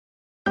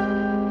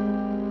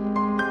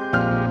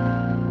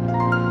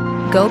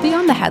Go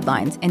beyond the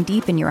headlines and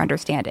deepen your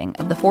understanding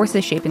of the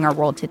forces shaping our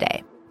world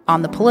today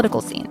on The Political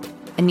Scene,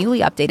 a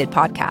newly updated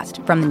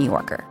podcast from The New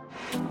Yorker.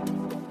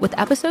 With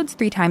episodes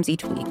 3 times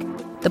each week,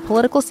 The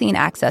Political Scene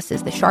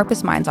accesses the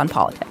sharpest minds on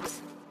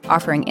politics,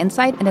 offering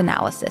insight and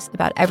analysis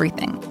about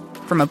everything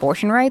from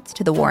abortion rights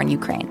to the war in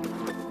Ukraine.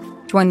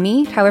 Join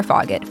me, Tyler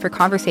Foggett, for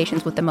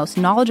conversations with the most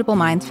knowledgeable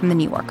minds from The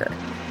New Yorker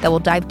that will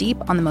dive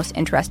deep on the most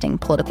interesting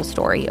political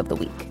story of the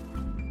week.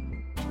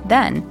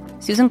 Then,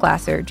 Susan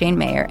Glasser, Jane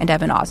Mayer, and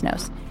Evan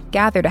Osnos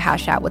gather to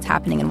hash out what's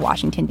happening in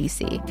Washington,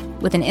 D.C.,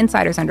 with an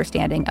insider's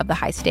understanding of the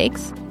high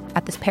stakes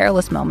at this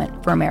perilous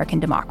moment for American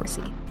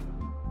democracy.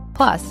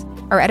 Plus,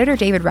 our editor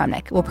David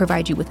Remnick will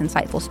provide you with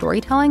insightful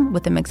storytelling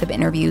with a mix of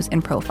interviews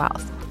and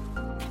profiles.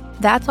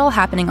 That's all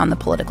happening on The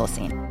Political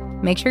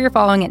Scene. Make sure you're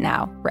following it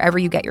now, wherever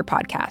you get your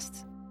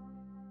podcasts.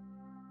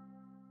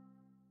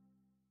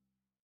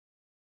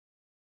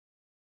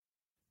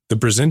 The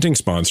presenting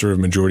sponsor of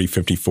Majority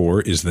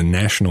 54 is the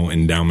National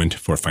Endowment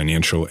for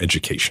Financial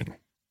Education.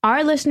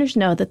 Our listeners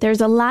know that there's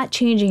a lot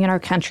changing in our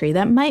country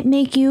that might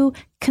make you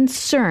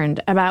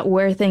concerned about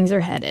where things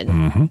are headed.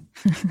 Mm-hmm.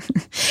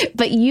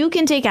 But you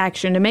can take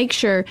action to make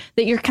sure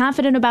that you're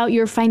confident about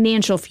your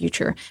financial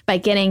future by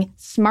getting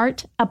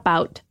smart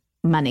about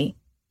money.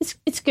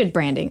 It's good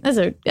branding. That's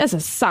a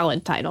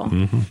solid title.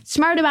 Mm-hmm.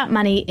 Smart About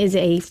Money is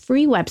a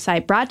free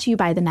website brought to you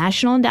by the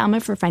National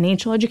Endowment for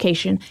Financial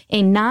Education,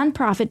 a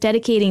nonprofit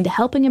dedicating to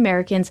helping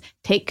Americans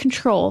take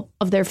control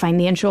of their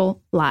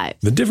financial lives.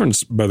 The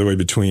difference, by the way,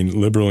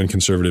 between liberal and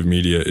conservative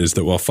media is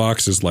that while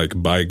Fox is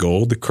like buy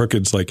gold,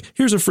 Crooked's like,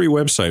 here's a free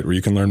website where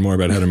you can learn more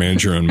about how to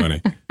manage your own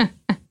money.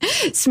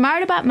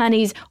 Smart About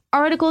Money's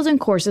articles and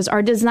courses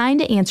are designed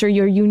to answer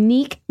your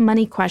unique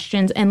money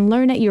questions and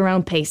learn at your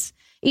own pace.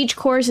 Each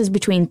course is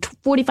between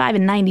 45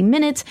 and 90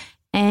 minutes,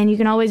 and you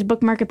can always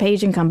bookmark a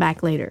page and come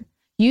back later.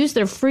 Use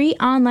their free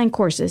online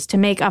courses to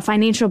make a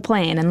financial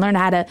plan and learn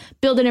how to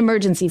build an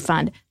emergency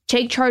fund,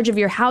 take charge of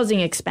your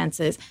housing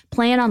expenses,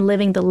 plan on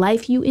living the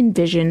life you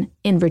envision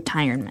in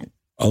retirement.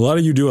 A lot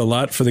of you do a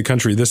lot for the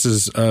country. This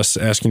is us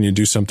asking you to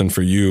do something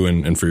for you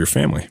and for your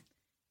family.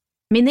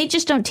 I mean, they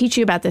just don't teach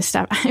you about this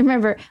stuff. I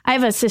remember I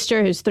have a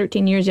sister who's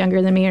 13 years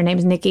younger than me. Her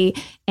name's Nikki.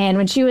 And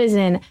when she was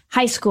in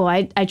high school,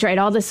 I tried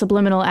all this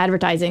subliminal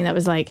advertising that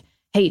was like,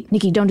 hey,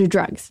 Nikki, don't do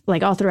drugs,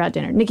 like all throughout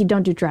dinner. Nikki,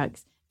 don't do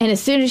drugs. And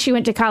as soon as she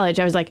went to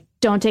college, I was like,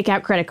 don't take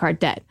out credit card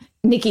debt.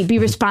 Nikki, be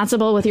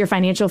responsible with your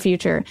financial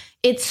future.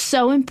 It's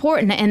so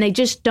important. And they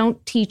just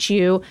don't teach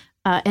you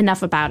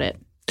enough about it.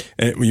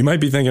 And you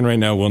might be thinking right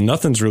now, well,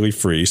 nothing's really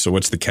free, so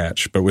what's the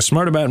catch? But with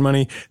Smart About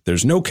Money,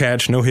 there's no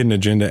catch, no hidden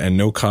agenda, and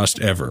no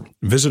cost ever.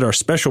 Visit our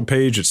special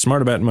page at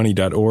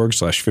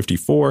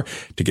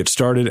smartaboutmoney.org/54 to get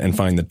started and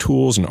find the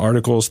tools and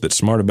articles that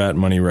Smart About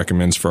Money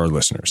recommends for our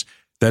listeners.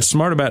 That's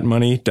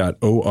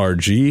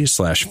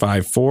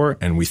smartaboutmoney.org/54,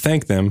 and we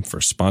thank them for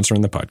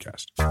sponsoring the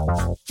podcast.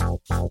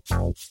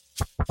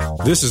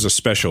 This is a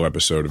special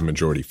episode of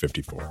Majority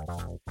 54.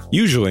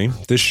 Usually,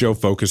 this show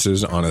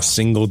focuses on a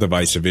single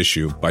divisive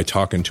issue by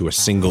talking to a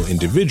single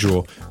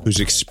individual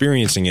who's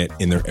experiencing it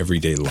in their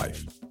everyday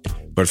life.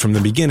 But from the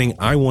beginning,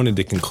 I wanted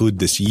to conclude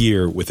this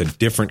year with a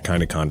different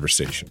kind of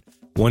conversation,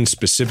 one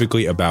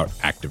specifically about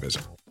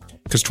activism.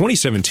 Because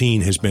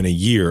 2017 has been a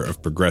year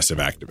of progressive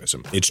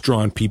activism. It's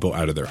drawn people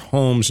out of their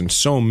homes in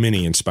so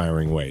many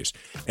inspiring ways.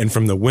 And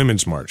from the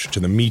Women's March to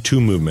the Me Too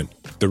movement,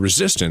 the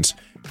resistance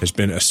has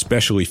been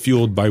especially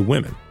fueled by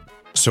women.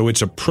 So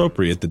it's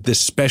appropriate that this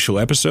special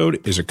episode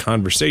is a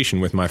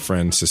conversation with my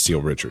friend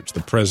Cecile Richards,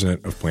 the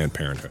president of Planned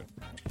Parenthood.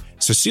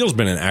 Cecile's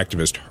been an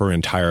activist her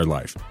entire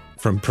life.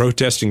 From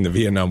protesting the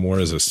Vietnam War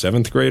as a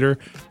 7th grader,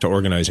 to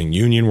organizing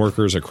union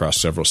workers across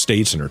several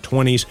states in her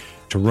 20s,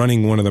 to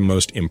running one of the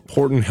most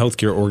important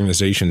healthcare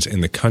organizations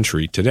in the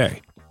country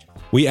today.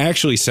 We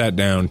actually sat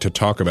down to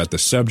talk about the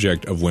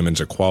subject of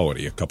women's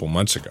equality a couple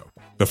months ago,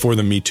 before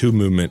the Me Too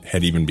movement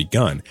had even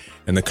begun,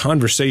 and the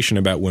conversation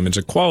about women's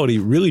equality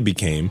really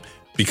became,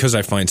 because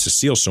I find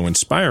Cecile so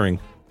inspiring,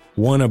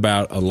 one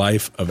about a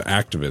life of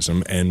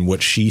activism and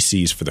what she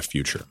sees for the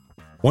future.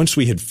 Once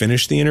we had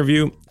finished the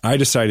interview, I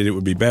decided it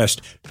would be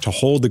best to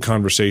hold the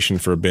conversation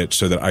for a bit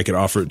so that I could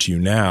offer it to you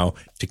now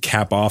to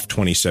cap off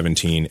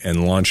 2017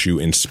 and launch you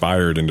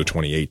inspired into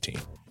 2018.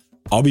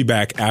 I'll be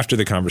back after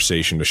the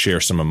conversation to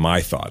share some of my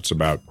thoughts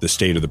about the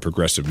state of the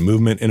progressive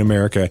movement in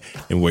America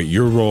and what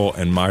your role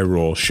and my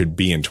role should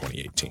be in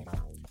 2018.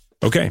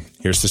 Okay,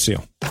 here's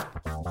Cecile.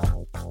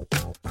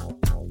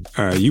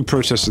 You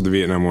protested the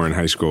Vietnam War in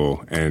high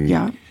school, and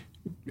yeah.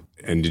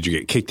 And did you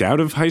get kicked out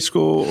of high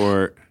school,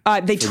 or?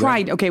 They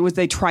tried. That? Okay,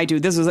 they tried to.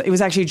 It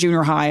was actually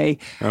junior high.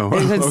 Oh, it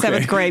was in okay.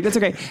 7th grade. That's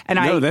okay. And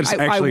that's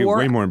actually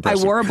way more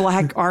impressive. I wore a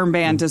black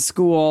armband to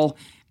school.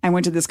 I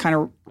went to this kind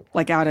of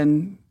like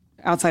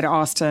outside of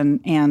Austin,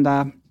 and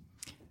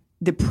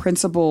the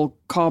principal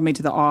called me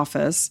to the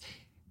office,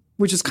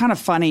 which is kind of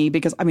funny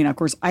because, I mean, of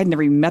course, I'd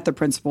never even met the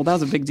principal. That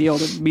was a big deal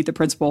to meet the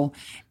principal,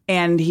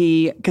 and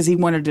because he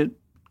wanted to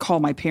call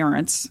my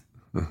parents.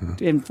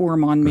 To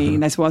inform on me.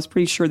 And I said, well, I was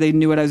pretty sure they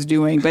knew what I was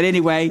doing. But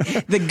anyway,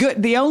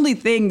 the only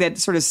thing that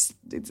sort of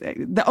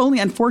the only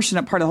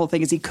unfortunate part of the whole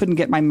thing is he couldn't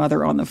get my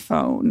mother on the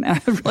phone.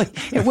 And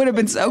it would have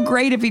been so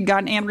great if he'd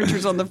gotten Ann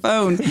Richards on the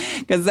phone,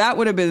 because that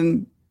would have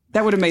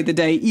made the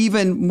day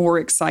even more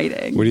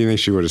exciting. What do you think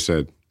she would have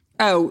said?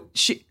 Oh,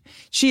 she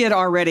had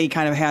already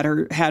kind of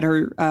had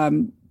her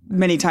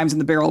many times in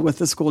the barrel with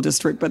the school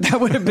district, but that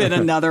would have been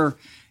another.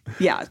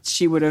 Yeah,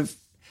 she would have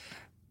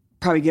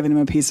probably given him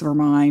a piece of her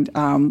mind,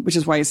 which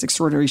is why it's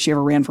extraordinary she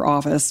ever ran for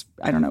office.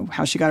 I don't know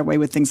how she got away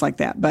with things like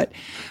that, but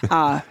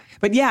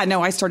yeah,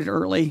 no, I started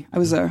early. I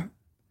was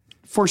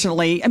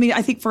fortunately, I mean,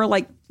 I think for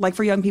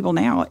for young people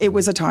now, it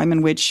was a time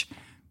in which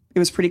it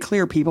was pretty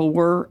clear people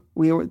were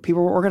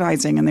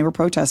organizing and they were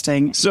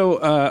protesting. So,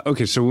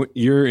 okay, so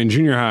you're in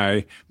junior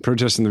high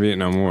protesting the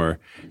Vietnam War.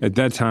 At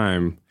that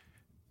time,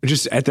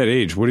 just at that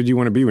age, what did you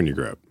want to be when you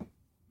grew up?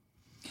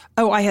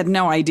 Oh, I had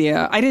no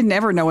idea. I didn't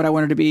ever know what I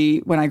wanted to be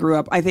when I grew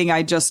up. I think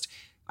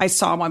I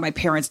saw what my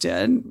parents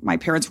did. My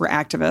parents were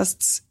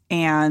activists,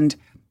 and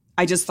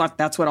I just thought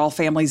that's what all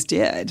families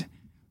did.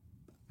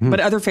 But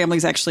other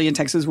families actually in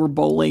Texas were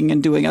bowling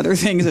and doing other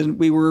things, and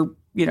we were,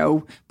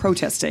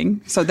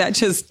 protesting. So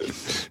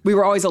we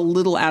were always a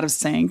little out of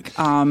sync.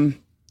 What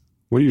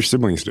do your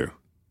siblings do?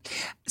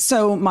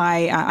 So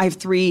I have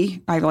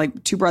three. I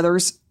have two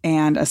brothers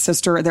and a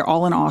sister. They're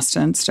all in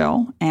Austin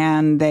still.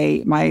 And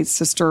my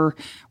sister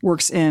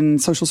works in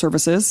social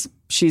services.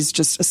 She's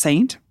just a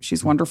saint.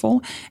 She's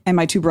wonderful. And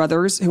my two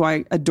brothers, who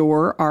I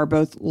adore, are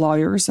both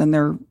lawyers, and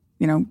they're,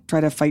 try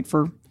to fight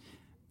for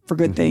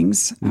good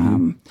things.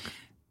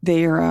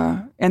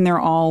 They're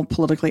all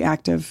politically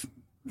active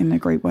in a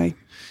great way.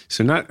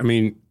 So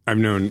I've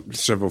known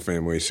several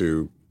families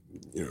who,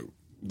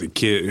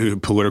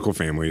 political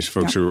families,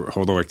 folks who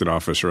hold elected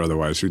office or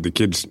otherwise, who the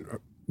kids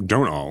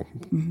don't all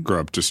grow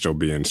up to still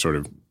be in sort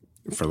of,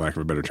 for lack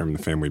of a better term,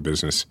 the family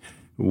business.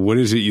 What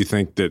is it you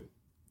think that,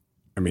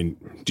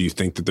 do you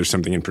think that there's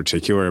something in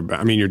particular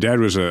about, your dad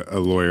was a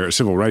lawyer, a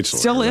civil rights lawyer.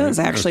 Still is,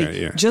 right? actually.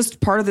 Okay, yeah.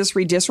 Just part of this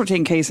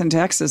redistricting case in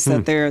Texas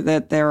that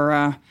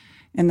they're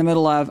in the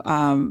middle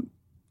of.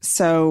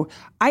 So,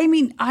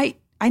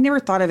 I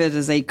never thought of it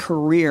as a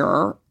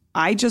career.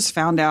 I just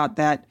found out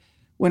that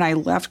when I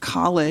left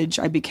college,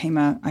 I became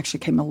a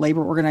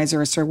labor organizer.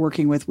 I started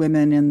working with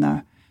women in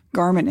the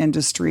garment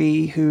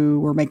industry who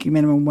were making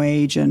minimum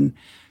wage, and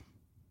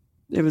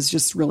it was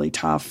just really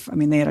tough.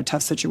 They had a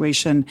tough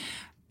situation,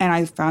 and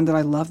I found that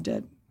I loved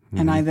it.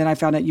 And then I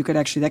found out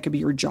that could be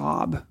your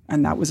job,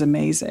 and that was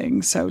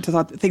amazing. So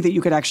think that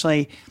you could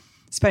actually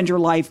spend your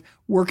life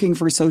working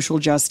for social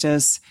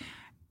justice.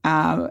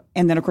 And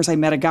then, of course, I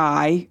met a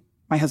guy,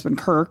 my husband,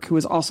 Kirk, who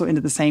was also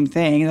into the same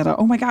thing. And I thought,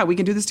 oh my God, we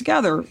can do this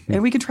together,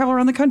 and we can travel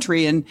around the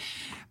country. And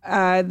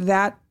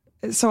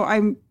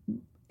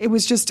it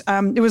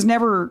was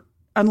never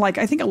unlike,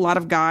 I think a lot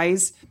of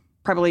guys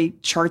probably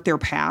chart their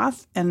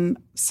path, and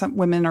some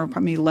women are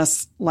probably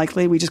less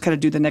likely. We just kind of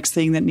do the next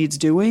thing that needs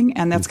doing.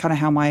 And that's kind of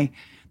how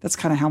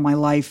my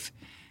life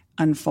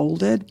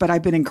unfolded. But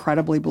I've been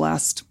incredibly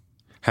blessed.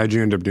 How'd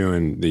you end up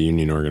doing the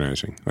union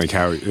organizing?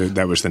 How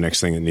that was the next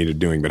thing that needed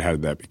doing, but how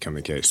did that become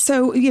the case?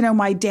 So,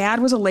 my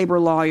dad was a labor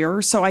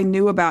lawyer, so I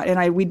knew about,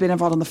 and we'd been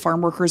involved in the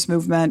farm workers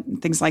movement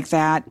and things like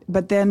that.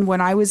 But then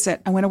when I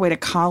went away to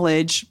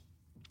college,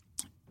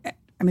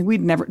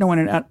 none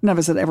of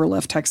us had ever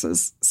left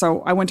Texas.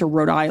 So I went to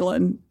Rhode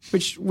Island,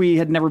 which we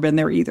had never been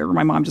there either.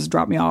 My mom just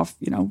dropped me off,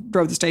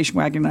 drove the station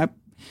wagon up,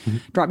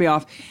 dropped me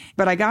off.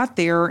 But I got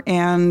there,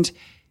 and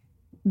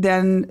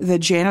then the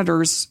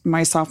janitors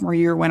my sophomore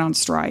year went on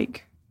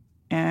strike,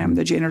 and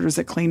the janitors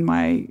that cleaned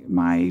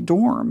my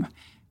dorm,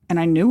 and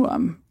I knew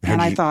them.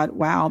 And I thought,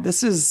 wow,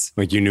 this is...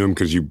 you knew them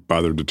because you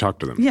bothered to talk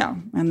to them. Yeah.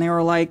 And they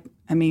were like,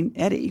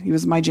 Eddie, he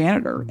was my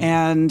janitor.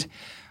 And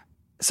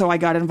so I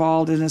got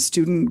involved in a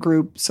student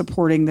group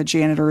supporting the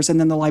janitors, and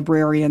then the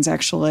librarians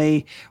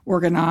actually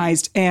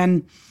organized.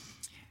 And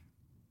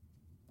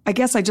I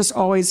guess I just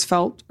always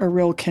felt a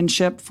real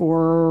kinship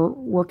for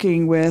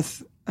working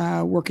with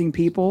working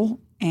people.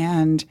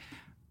 And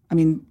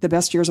the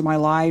best years of my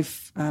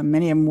life,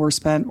 many of them were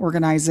spent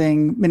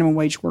organizing minimum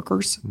wage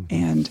workers.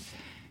 And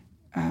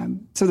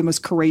so the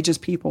most courageous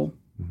people,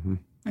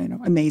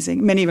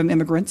 amazing. Many of them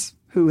immigrants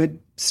who had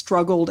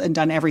struggled and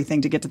done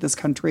everything to get to this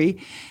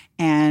country,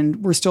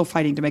 and were still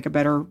fighting to make a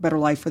better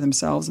life for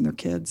themselves and their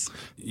kids.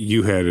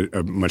 You had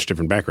a much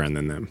different background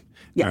than them.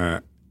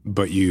 Yeah.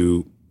 But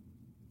your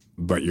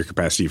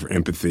capacity for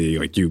empathy,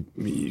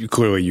 you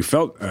clearly you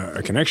felt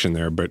a connection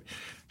there, but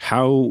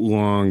how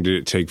long did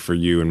it take for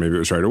you, and maybe it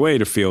was right away,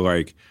 to feel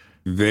like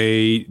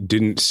they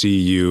didn't see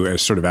you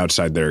as sort of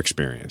outside their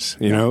experience?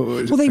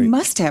 Well, they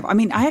must have. I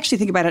actually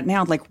think about it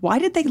now. Why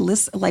did they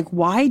listen?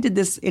 Why did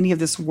any of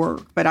this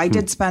work? But I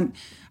spent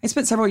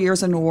several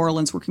years in New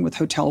Orleans working with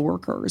hotel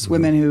workers,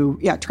 women who,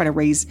 try to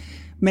raise,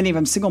 many of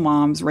them single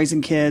moms,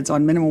 raising kids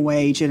on minimum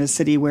wage in a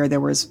city where there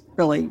was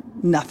really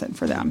nothing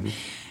for them.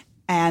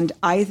 And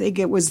I think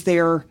it was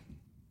they were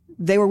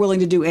willing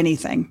to do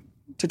anything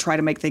to try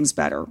to make things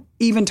better.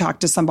 Even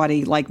talk to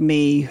somebody like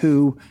me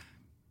who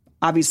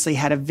obviously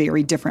had a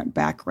very different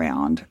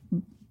background.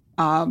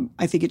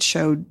 I think it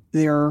showed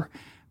their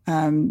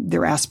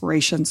their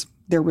aspirations,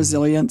 their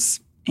resilience.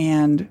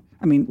 And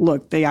I mean,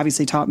 look, they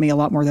obviously taught me a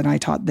lot more than I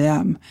taught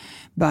them,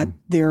 but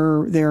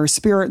their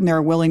spirit and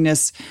their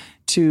willingness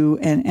to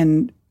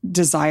and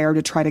desire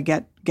to try to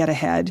get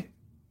ahead,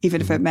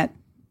 even if it meant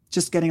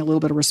just getting a little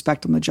bit of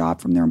respect on the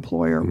job from their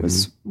employer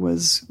was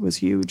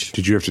huge.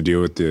 Did you have to deal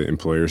with the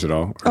employers at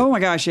all? Oh my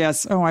gosh,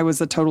 yes. Oh, I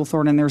was a total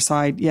thorn in their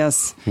side.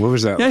 Yes. What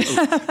was that?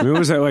 What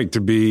was that like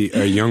to be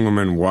a young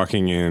woman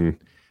walking in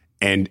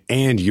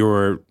and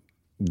you're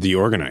the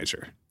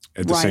organizer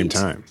at the same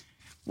time?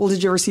 Well,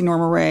 did you ever see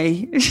Norma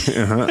Ray?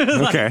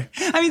 Okay.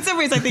 I mean, in some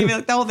ways I think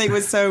like the whole thing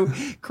was so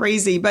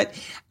crazy, but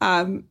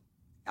I'm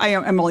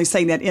only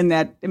saying that in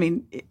that, I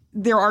mean,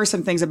 there are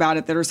some things about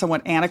it that are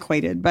somewhat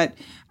antiquated, but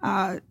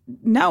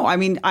no, I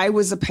mean, I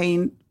was a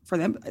pain for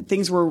them.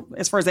 Things were,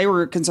 as far as they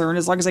were concerned,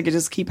 as long as I could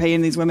just keep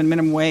paying these women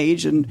minimum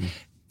wage and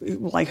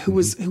like who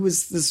was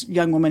this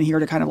young woman here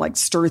to kind of like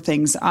stir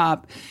things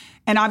up.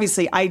 And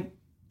obviously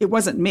it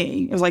wasn't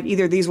me. It was like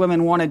either these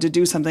women wanted to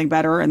do something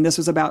better and this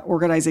was about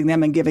organizing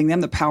them and giving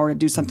them the power to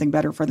do something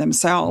better for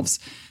themselves.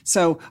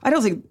 So I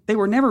don't think they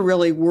were never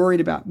really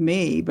worried about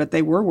me, but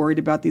they were worried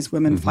about these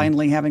women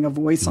finally having a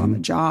voice on the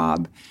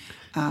job.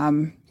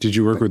 Did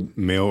you work with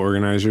male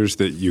organizers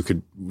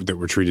that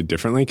were treated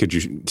differently? Could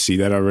you see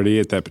that already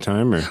at that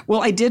time? Or?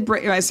 Well, I did.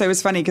 So it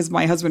was funny because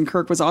my husband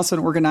Kirk was also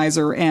an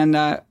organizer, and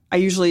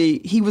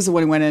he was the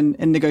one who went in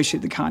and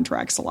negotiated the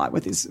contracts a lot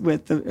with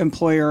the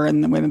employer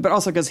and the women, but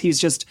also because he's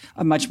just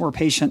a much more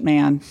patient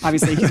man.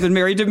 Obviously, he's been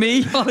married to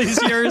me all these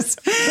years,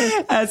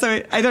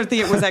 so I don't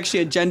think it was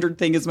actually a gendered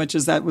thing as much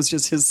as that was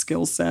just his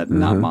skill set and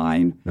not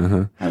mine.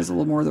 I was a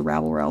little more of the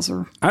rabble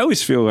rouser. I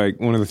always feel like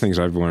one of the things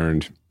I've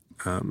learned.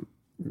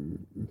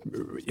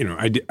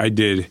 I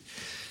did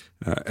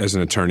as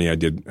an attorney. I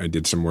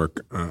did some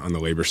work on the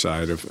labor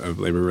side of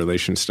labor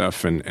relations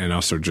stuff, and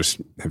also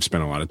just have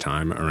spent a lot of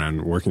time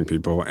around working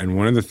people. And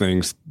one of the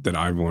things that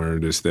I've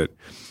learned is that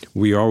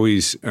we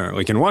always,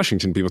 like in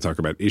Washington, people talk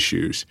about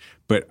issues,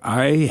 but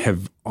I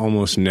have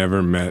almost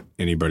never met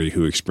anybody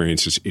who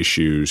experiences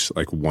issues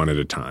like one at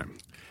a time.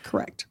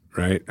 Correct.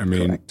 Right. I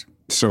mean,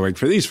 so like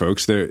for these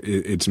folks,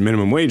 it's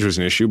minimum wage was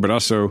an issue, but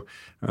also,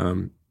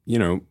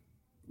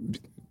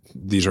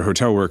 these are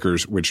hotel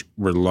workers, which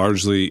were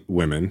largely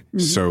women.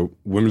 So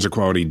women's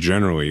equality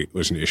generally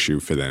was an issue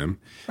for them.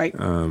 Right.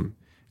 And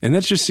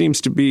that just seems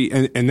to be,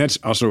 and that's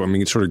also, I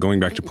mean, it's sort of going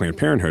back to Planned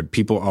Parenthood.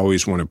 People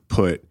always want to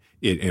put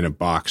it in a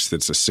box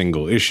that's a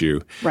single issue.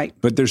 Right.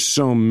 But there's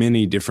so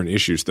many different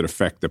issues that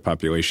affect the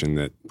population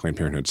that Planned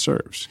Parenthood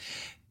serves.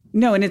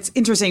 No, and it's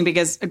interesting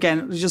because,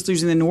 again, just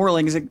using the New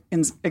Orleans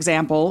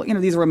example,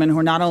 these women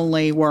who not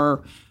only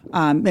were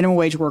minimum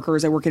wage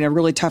workers, they work in a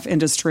really tough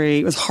industry.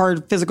 It was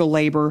hard physical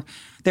labor.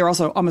 They were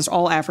also almost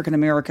all African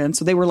American.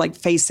 So they were like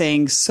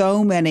facing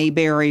so many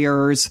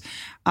barriers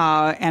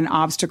and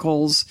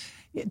obstacles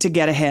to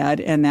get ahead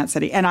in that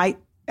city. And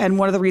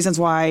one of the reasons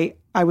why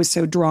I was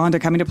so drawn to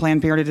coming to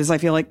Planned Parenthood is I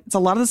feel like it's a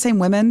lot of the same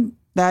women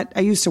that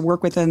I used to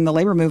work with in the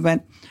labor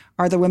movement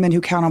are the women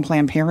who count on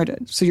Planned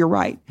Parenthood. So you're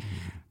right.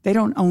 They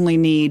don't only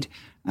need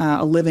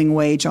a living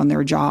wage on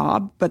their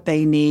job, but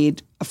they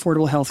need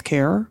affordable health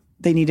care.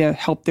 They need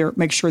to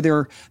make sure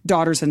their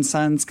daughters and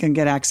sons can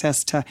get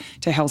access to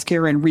health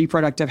care and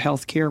reproductive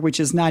health care, which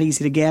is not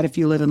easy to get if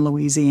you live in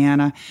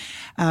Louisiana.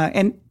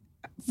 And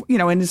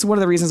it's one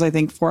of the reasons I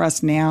think for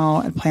us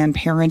now at Planned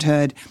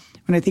Parenthood,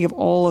 when I think of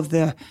all of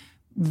the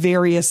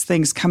various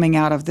things coming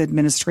out of the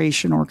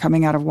administration or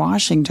coming out of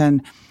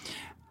Washington,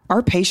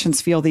 our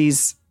patients feel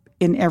these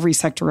in every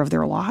sector of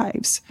their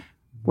lives,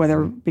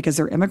 whether because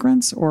they're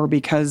immigrants or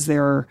because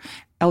they're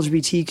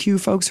LGBTQ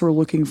folks who are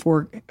looking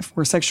for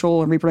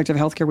sexual and reproductive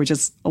health care, which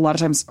is a lot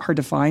of times hard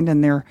to find,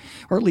 or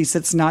at least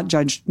it's not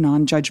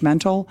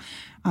non-judgmental.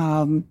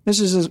 This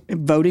is just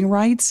voting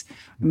rights.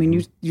 I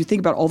mean, you think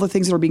about all the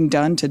things that are being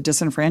done to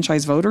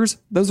disenfranchise voters.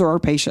 Those are our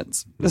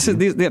patients. That's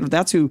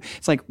who.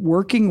 It's like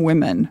working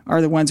women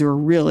are the ones who are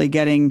really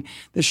getting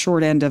the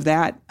short end of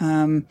that.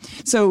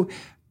 So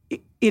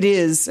it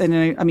is,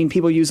 and I mean,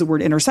 people use the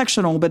word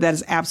intersectional, but that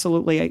is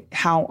absolutely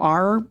how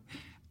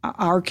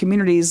our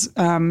communities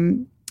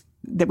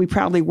that we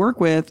proudly work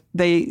with,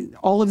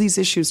 all of these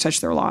issues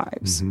touch their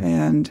lives.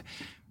 And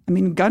I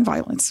mean, gun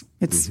violence.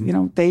 It's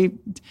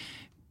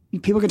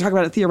people can talk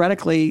about it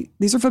theoretically.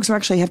 These are folks who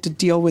actually have to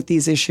deal with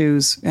these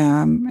issues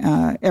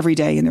every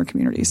day in their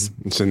communities.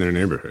 It's in their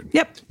neighborhood.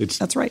 Yep,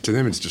 that's right. To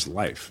them, it's just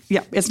life.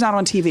 Yeah, it's not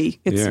on TV.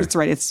 It's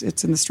right.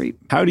 It's in the street.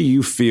 How do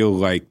you feel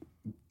like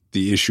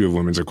the issue of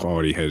women's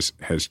equality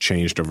has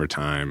changed over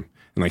time?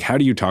 And like, how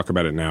do you talk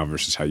about it now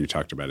versus how you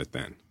talked about it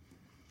then?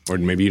 Or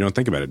maybe you don't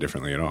think about it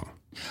differently at all.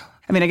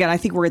 I mean, again, I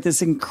think we're at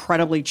this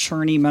incredibly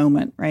churny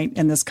moment, right,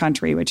 in this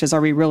country, which is,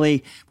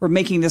 we're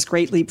making this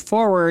great leap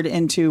forward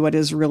into what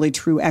is really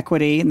true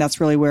equity. And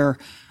that's really where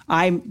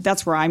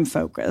I'm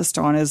focused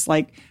on is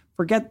like,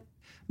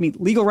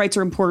 legal rights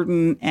are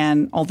important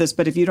and all this,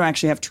 but if you don't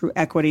actually have true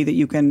equity that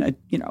you can,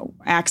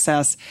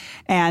 access,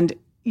 and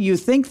you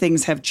think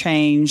things have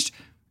changed,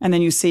 and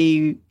then you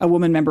see a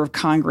woman member of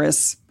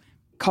Congress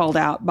called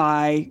out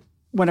by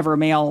one of our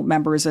male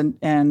members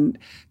and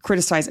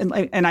criticize. And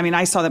I mean,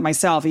 I saw that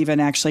myself, even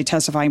actually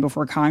testifying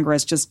before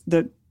Congress, just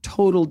the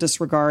total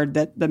disregard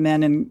that the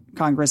men in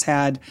Congress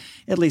had,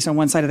 at least on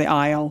one side of the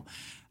aisle,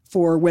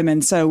 for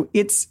women. So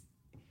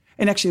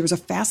and actually there was a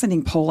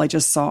fascinating poll I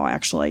just saw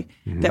actually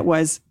that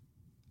was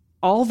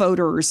all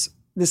voters.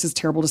 This is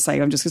terrible to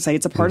say. I'm just going to say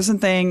it's a partisan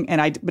thing,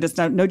 but it's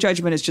no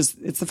judgment.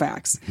 It's the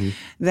facts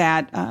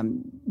that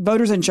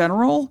voters in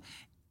general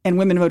and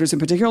women voters in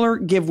particular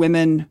give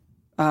women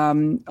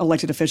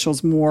elected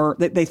officials more.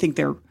 They think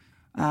they're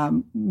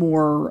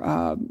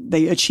more.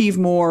 They achieve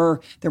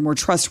more. They're more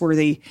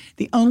trustworthy.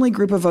 The only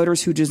group of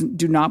voters who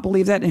do not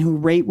believe that and who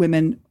rate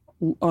women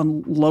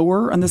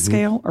lower on the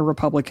scale are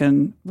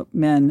Republican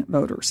men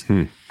voters.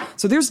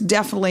 So there's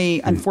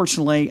definitely,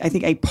 unfortunately, I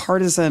think a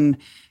partisan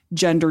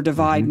gender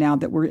divide now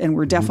that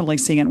we're definitely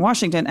seeing it in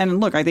Washington. And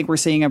look, I think we're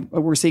seeing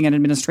an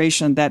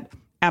administration that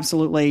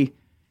absolutely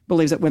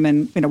believes that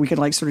women, we could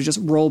like sort of just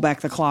roll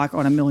back the clock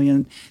on a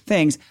million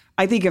things.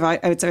 I think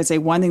I'd say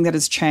one thing that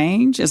has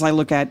changed is I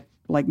look at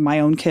like my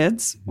own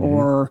kids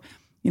or,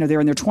 they're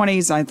in their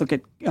 20s. I look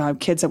at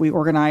kids that we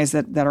organize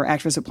that are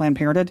activists at Planned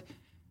Parenthood.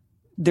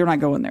 They're not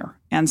going there.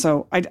 And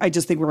so I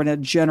just think we're in a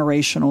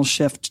generational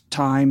shift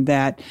time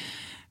that,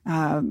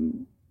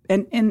 and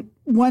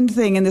one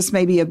thing, and this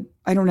may be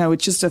I don't know,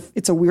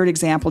 it's a weird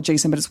example,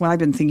 Jason, but it's one I've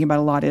been thinking about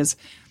a lot is,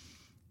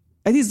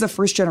 I think it's the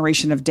first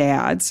generation of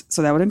dads,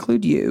 so that would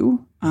include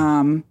you,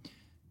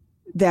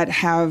 that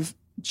have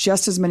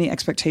just as many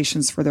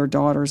expectations for their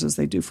daughters as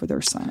they do for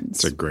their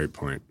sons. That's a great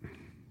point.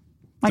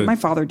 Like my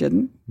father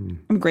didn't.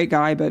 I'm a great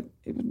guy, but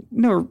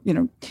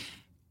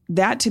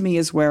that to me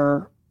is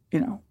where,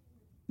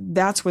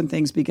 that's when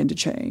things begin to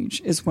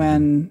change, is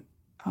when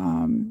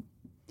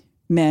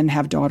men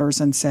have daughters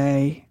and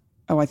say,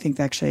 oh, I think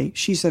actually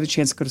she should have a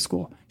chance to go to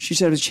school. She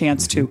should have a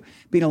chance to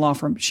be in a law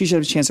firm. She should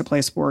have a chance to play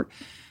a sport.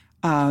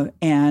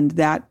 And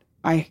that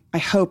I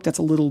hope that's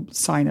a little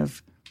sign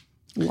of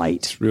light.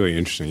 It's really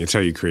interesting. It's how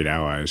you create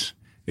allies.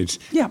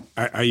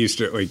 I used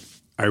to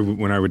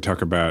when I would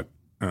talk about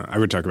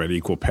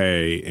equal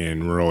pay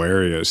in rural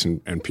areas,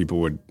 and people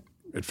would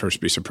at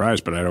first be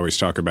surprised, but I'd always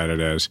talk about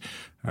it as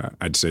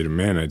I'd say to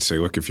men,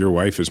 look, if your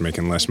wife is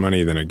making less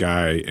money than a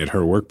guy at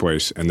her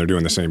workplace and they're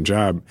doing the same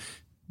job,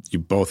 you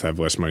both have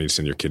less money to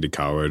send your kid to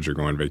college or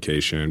go on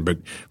vacation. But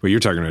what you're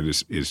talking about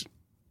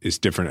is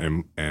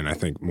different and I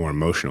think more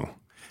emotional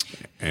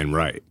and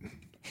right.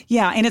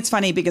 Yeah, and it's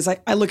funny because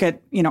I look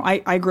at,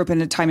 I grew up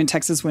in a time in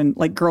Texas when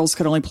like girls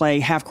could only play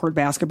half-court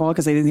basketball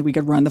because they didn't think we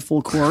could run the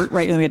full court,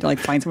 right? And we had to like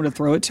find someone to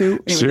throw it to.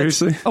 Anyway,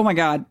 seriously? Oh my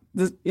God.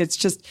 It's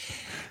just,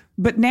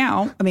 but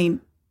now, I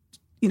mean,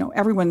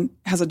 everyone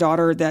has a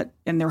daughter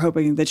and they're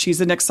hoping that she's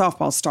the next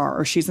softball star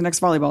or she's the next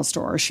volleyball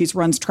star or she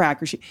runs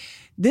track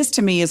this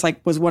to me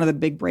was one of the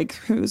big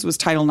breakthroughs was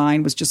Title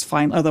IX was just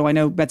fine. Although I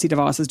know Betsy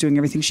DeVos is doing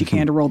everything she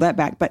can to roll that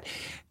back, but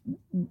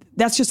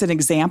that's just an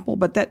example.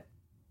 But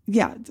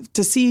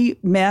to see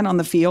men on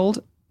the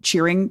field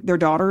cheering their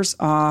daughters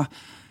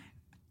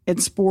in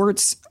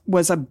sports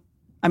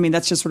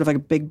that's just sort of like a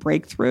big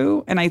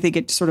breakthrough. And I think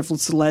it sort of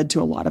led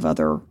to a lot of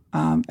other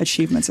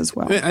achievements as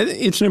well.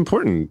 It's an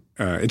important,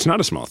 it's not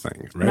a small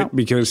thing, right? No.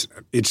 Because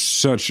it's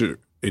such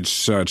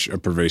a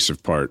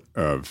pervasive part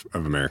of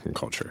American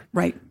culture.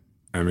 Right.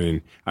 I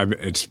mean, I've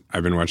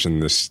been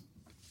watching this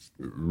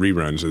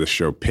reruns of the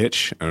show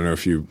Pitch. I don't know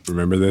if you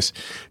remember this.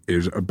 It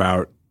was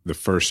about the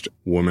first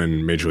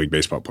woman Major League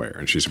Baseball player,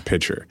 and she's a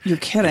pitcher. You're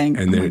kidding.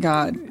 And my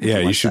God. Yeah,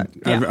 you should.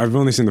 Yeah. I've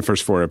only seen the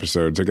first 4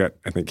 episodes.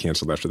 I think,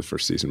 canceled after the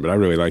first season, but I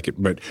really like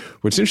it. But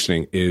what's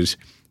interesting is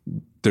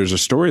there's a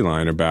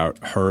storyline about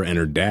her and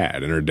her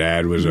dad. And her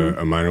dad was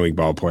a minor league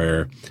ball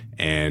player,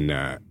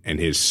 and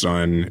his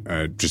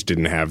son just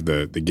didn't have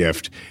the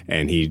gift,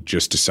 and he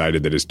just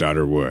decided that his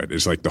daughter would.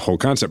 It's like the whole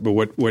concept. But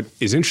what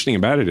is interesting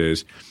about it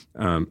is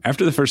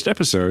after the first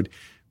episode,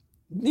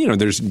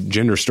 there's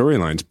gender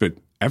storylines, but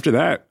after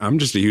that, I'm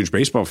just a huge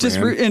baseball fan. Just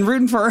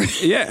rooting for her.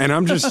 Yeah, and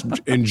I'm just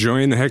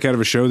enjoying the heck out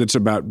of a show that's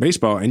about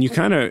baseball, and you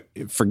kind of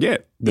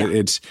forget that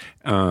it's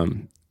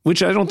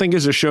which I don't think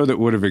is a show that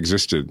would have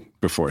existed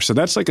before. So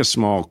that's like a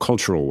small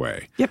cultural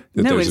way that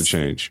there's a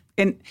change.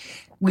 And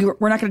we're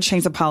not going to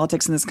change the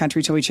politics in this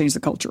country until we change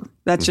the culture.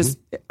 That's just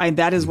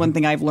that is one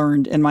thing I've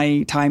learned in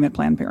my time at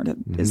Planned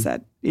Parenthood is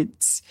that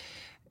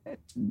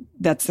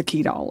that's the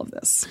key to all of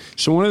this.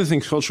 So one of the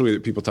things culturally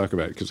that people talk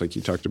about, because like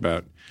you talked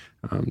about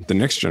the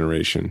next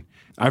generation,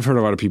 I've heard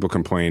a lot of people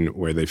complain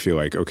where they feel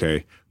like,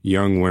 okay,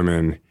 young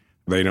women,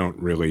 they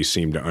don't really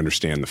seem to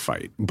understand the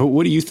fight. But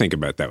what do you think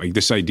about that? Like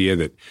this idea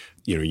that,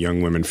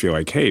 young women feel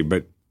like, hey,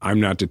 but I'm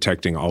not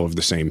detecting all of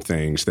the same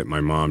things that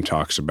my mom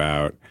talks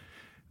about.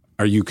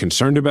 Are you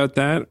concerned about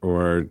that?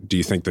 Or do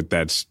you think that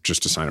that's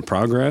just a sign of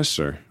progress?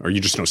 Or you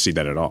just don't see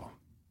that at all?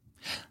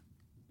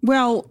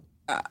 Well,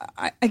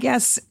 I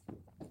guess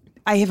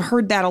I have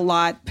heard that a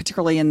lot,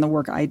 particularly in the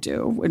work I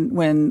do.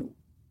 When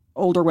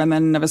older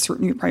women of a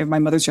certain, probably of my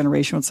mother's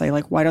generation would say,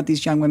 like, why don't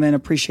these young women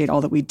appreciate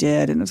all that we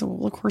did? And I said,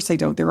 well, of course they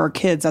don't. They're our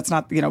kids. That's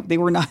not, they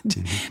were not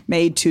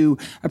made to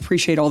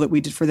appreciate all that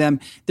we did for them.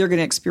 They're going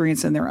to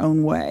experience it in their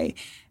own way.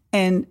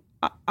 And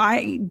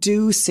I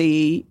do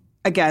see,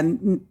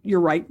 again, you're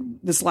right,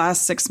 this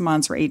last 6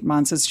 months or 8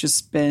 months has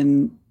just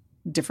been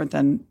different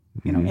than,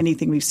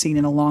 anything we've seen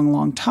in a long,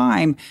 long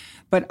time.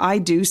 But I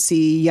do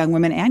see young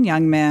women and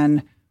young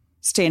men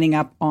standing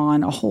up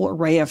on a whole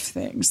array of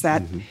things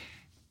that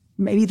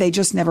maybe they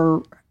just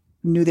never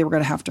knew they were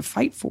going to have to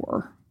fight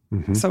for.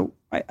 So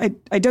I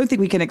don't think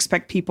we can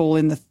expect people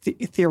in the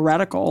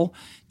theoretical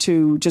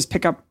to just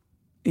pick up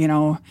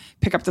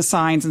the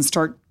signs and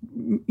start,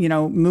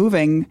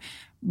 moving.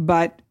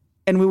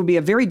 And we would be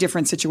a very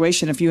different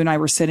situation if you and I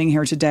were sitting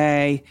here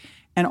today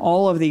and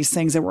all of these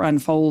things that were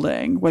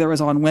unfolding, whether it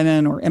was on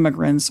women or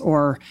immigrants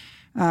or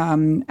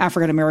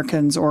African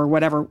Americans or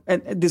whatever,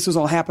 this was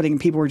all happening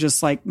and people were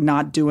just like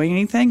not doing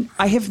anything.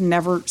 I have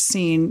never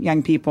seen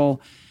young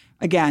people,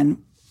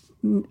 again,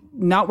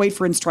 not wait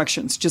for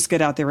instructions, just get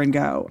out there and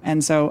go.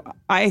 And so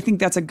I think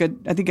that's a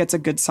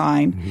good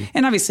sign.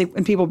 And obviously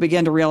when people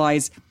begin to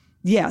realize,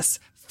 yes,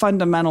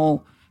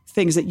 fundamental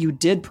things that you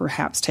did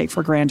perhaps take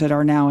for granted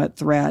are now at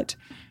threat,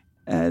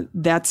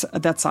 that's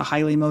a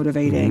highly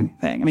motivating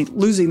thing. I mean,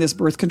 losing this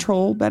birth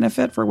control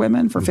benefit for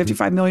women, for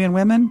 55 million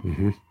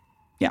women,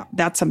 yeah,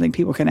 that's something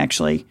people can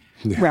actually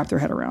wrap their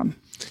head around.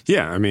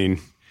 Yeah, I mean,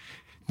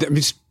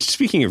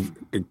 speaking of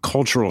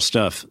cultural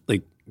stuff,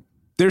 like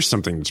there's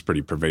something that's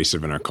pretty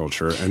pervasive in our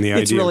culture, and the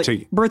idea of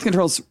birth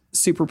control's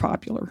super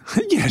popular.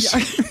 Yes,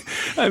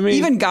 yeah. I mean,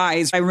 even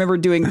guys. I remember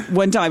doing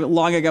one time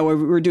long ago where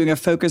we were doing a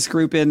focus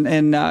group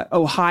in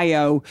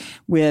Ohio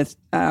with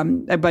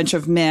a bunch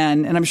of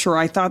men, and I'm sure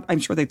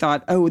they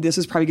thought, oh, this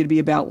is probably going to be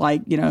about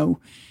like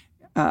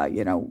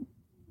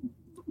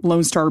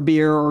Lone Star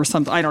beer or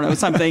something. I don't know,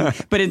 something.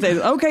 But it's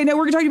okay. No,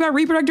 we're talking about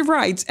reproductive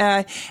rights,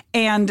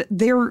 and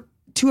they're.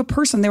 To a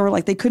person, they were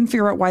like, they couldn't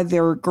figure out why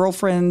their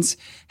girlfriends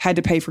had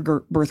to pay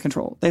for birth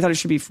control. They thought it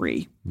should be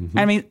free.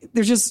 I mean,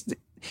 there's just,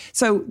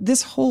 so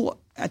this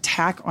whole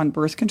attack on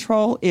birth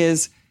control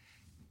it's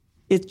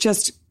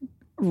just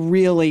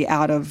really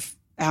out of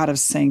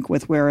sync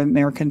with where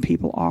American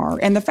people are.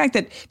 And the fact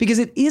that, because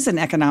it is an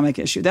economic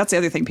issue, that's the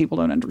other thing people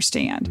don't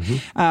understand.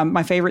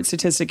 My favorite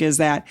statistic is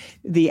that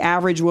the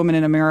average woman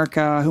in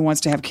America who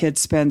wants to have kids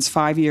spends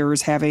 5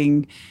 years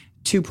having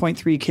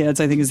 2.3 kids,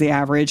 I think is the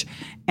average,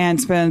 and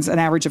spends an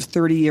average of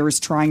 30 years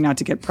trying not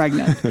to get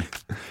pregnant.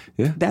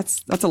 Yeah.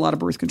 That's a lot of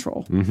birth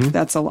control.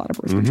 That's a lot of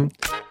birth control.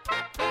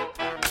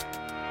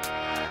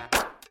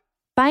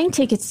 Buying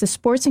tickets to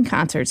sports and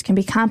concerts can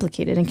be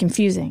complicated and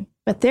confusing,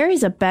 but there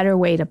is a better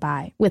way to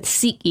buy with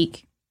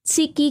SeatGeek.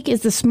 SeatGeek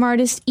is the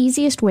smartest,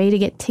 easiest way to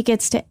get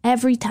tickets to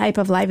every type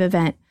of live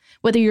event.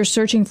 Whether you're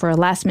searching for a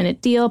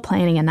last-minute deal,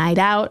 planning a night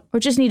out, or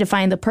just need to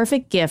find the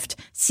perfect gift,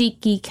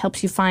 SeatGeek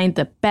helps you find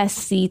the best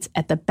seats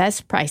at the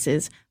best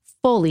prices,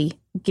 fully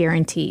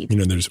guaranteed.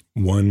 There's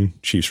one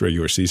Chiefs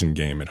regular season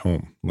game at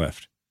home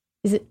left.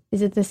 Is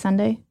it this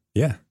Sunday?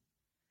 Yeah.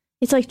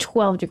 It's like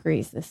 12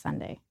 degrees this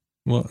Sunday.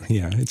 Well,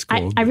 yeah, it's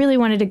cold. I really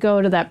wanted to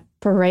go to that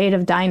parade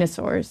of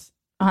dinosaurs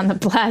on the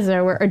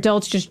plaza where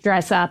adults just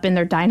dress up in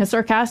their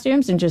dinosaur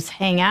costumes and just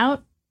hang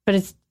out, but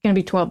it's going to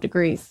be 12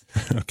 degrees.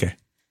 Okay.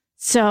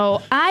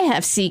 So I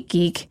have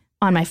SeatGeek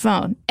on my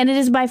phone, and it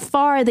is by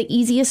far the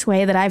easiest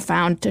way that I've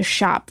found to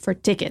shop for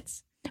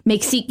tickets.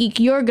 Make SeatGeek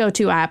your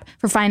go-to app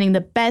for finding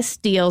the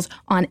best deals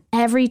on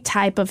every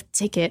type of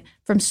ticket,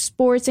 from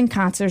sports and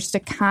concerts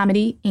to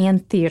comedy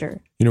and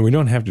theater. We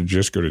don't have to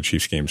just go to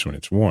Chiefs games when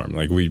it's warm.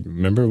 Like, we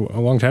remember a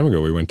long time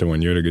ago, we went to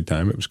one, you had a good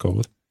time, it was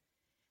cold.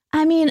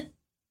 I mean,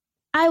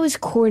 I was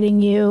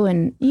courting you,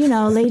 and,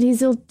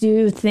 ladies will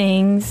do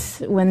things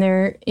when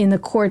they're in the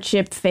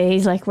courtship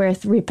phase, like wear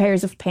 3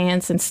 pairs of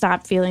pants and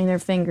stop feeling their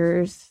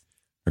fingers.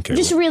 Okay.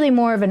 Just really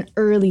more of an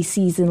early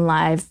season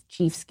live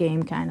Chiefs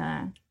game kind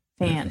of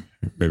fan.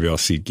 Maybe I'll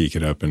SeatGeek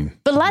it up.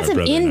 But lots of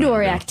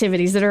indoor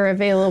activities that are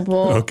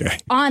available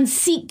on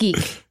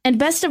SeatGeek. And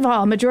best of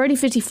all, Majority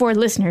 54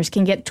 listeners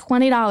can get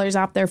 $20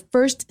 off their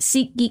first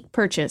SeatGeek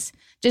purchase.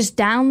 Just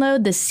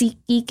download the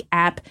SeatGeek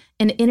app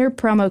and enter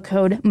promo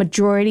code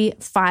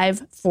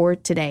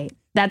MAJORITY54 today.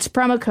 That's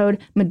promo code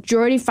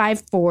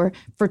MAJORITY54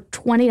 for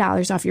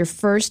 $20 off your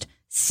first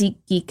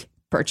SeatGeek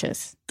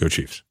purchase. Go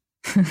Chiefs.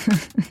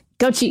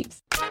 Go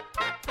Chiefs.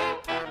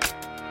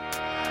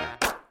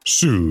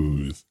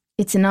 Soothe.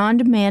 It's an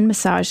on-demand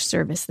massage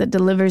service that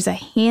delivers a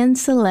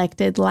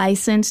hand-selected,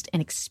 licensed,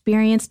 and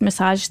experienced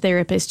massage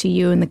therapist to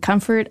you in the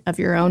comfort of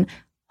your own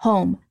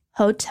home,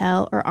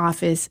 hotel, or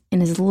office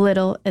in as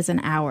little as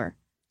an hour.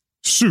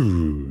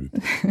 Soothe.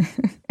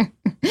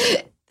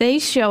 They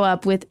show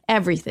up with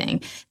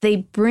everything. They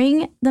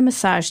bring the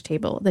massage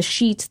table, the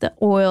sheets, the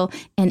oil,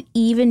 and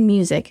even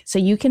music so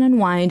you can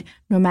unwind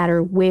no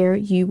matter where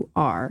you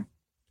are.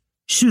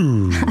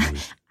 Soothe.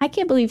 I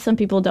can't believe some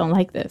people don't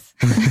like this.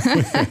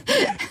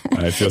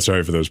 I feel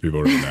sorry for those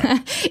people right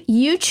now.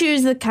 You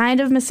choose the kind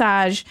of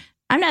massage.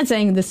 I'm not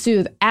saying the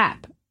Soothe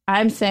app.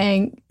 I'm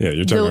saying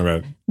you're talking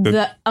about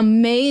the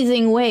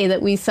amazing way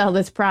that we sell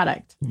this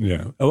product.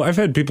 Yeah. Oh, I've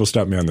had people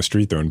stop me on the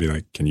street though and be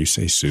like, "Can you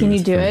say soothe? Can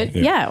you do it?"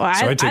 Yeah.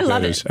 Well, so I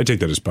love it. I take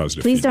that as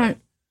positive. Please feedback.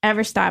 don't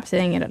ever stop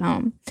saying it at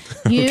home.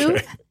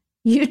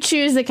 You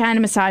choose the kind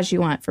of massage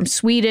you want, from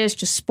Swedish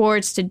to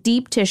sports to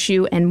deep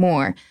tissue and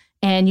more.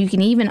 And you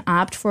can even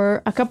opt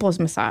for a couples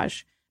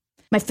massage.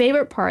 My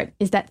favorite part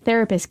is that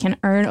therapists can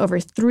earn over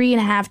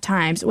 3.5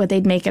 times what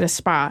they'd make at a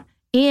spa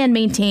and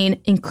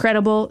maintain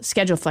incredible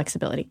schedule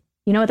flexibility.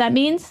 You know what that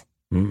means?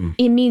 Mm-mm.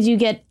 It means you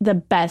get the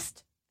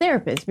best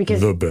therapist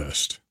because the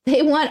best.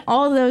 They want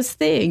all those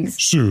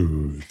things.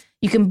 Soothe.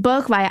 You can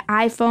book via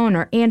iPhone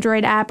or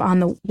Android app on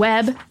the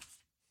web.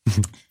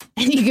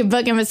 And you can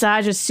book a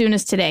massage as soon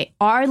as today.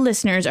 Our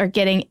listeners are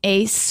getting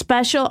a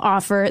special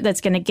offer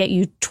that's going to get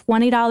you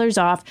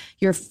 $20 off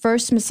your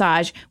first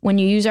massage when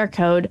you use our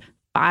code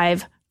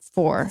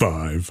 54.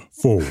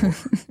 54.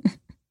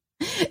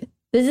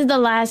 This is the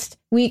last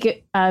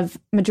week of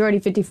Majority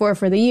 54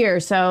 for the year.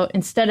 So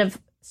instead of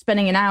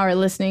spending an hour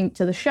listening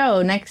to the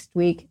show next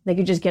week, they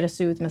could just get a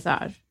Soothe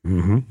massage.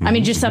 I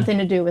mean, just something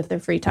to do with their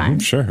free time.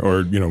 Sure.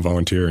 Or,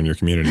 volunteer in your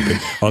community. But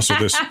also,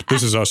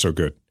 this is also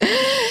good.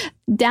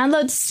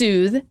 Download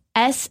Soothe,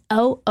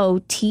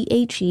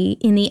 SOOTHE,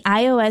 in the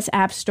iOS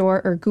App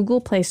Store or Google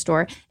Play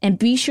Store, and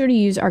be sure to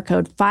use our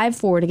code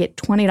 54 to get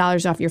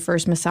 $20 off your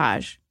first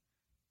massage.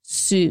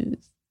 Soothe,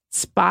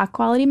 spa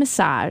quality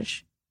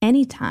massage,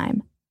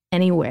 anytime,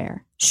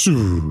 anywhere.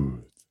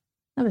 Soothe.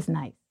 That was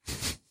nice.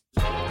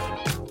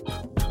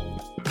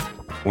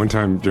 One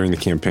time during the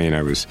campaign,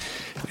 I was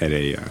at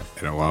a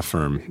law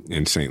firm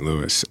in St.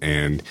 Louis,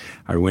 and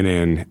I went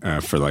in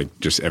for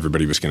just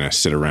everybody was going to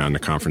sit around the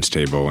conference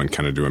table and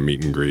kind of do a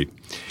meet and greet.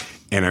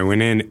 And I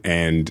went in,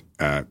 and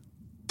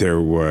there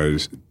were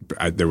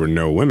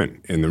no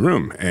women in the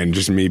room, and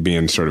just me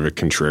being sort of a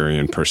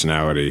contrarian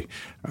personality,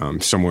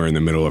 somewhere in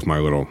the middle of my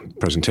little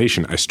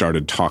presentation, I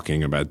started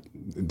talking about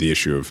the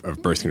issue of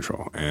birth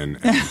control and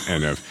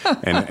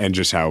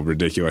just how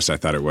ridiculous I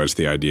thought it was,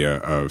 the idea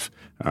of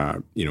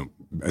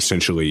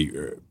essentially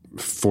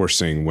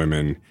forcing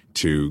women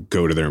to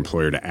go to their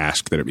employer to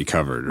ask that it be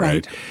covered,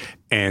 right?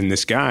 And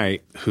this guy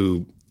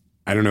who,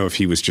 I don't know if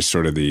he was just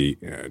sort of the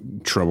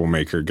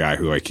troublemaker guy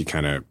who he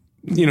kind of,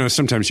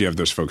 sometimes you have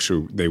those folks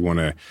who they want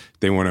to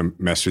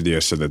mess with you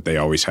so that they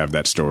always have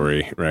that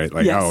story, right?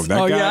 Like, yes. oh,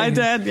 that guy. Yeah, I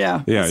did.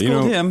 Yeah. Yeah.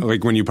 Him.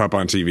 Like when you pop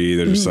on TV,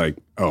 they're just like,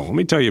 oh, let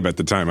me tell you about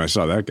the time I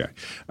saw that guy.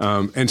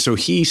 And so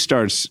he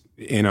starts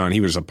he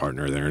was a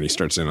partner there, and he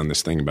starts in on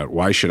this thing about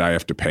why should I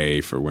have to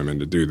pay for women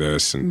to do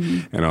this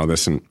and all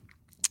this. And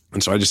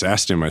so I just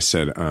asked him, I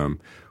said,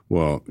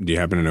 well, do you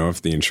happen to know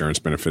if the insurance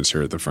benefits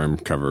here at the firm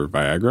cover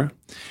Viagra?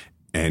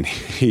 And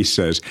he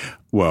says,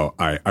 well,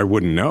 I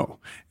wouldn't know.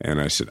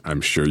 And I said, I'm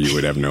sure you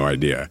would have no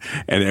idea.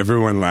 And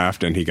everyone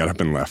laughed, and he got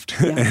up and left.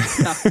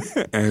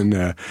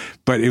 Yeah.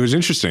 But it was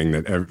interesting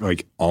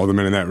that all the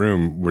men in that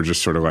room were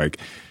just sort of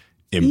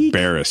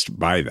embarrassed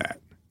by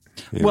that.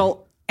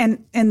 Well,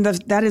 and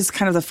that is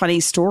kind of the funny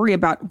story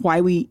about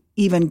why we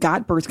even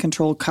got birth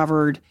control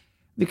covered,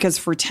 because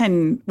for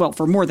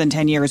more than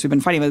 10 years we've been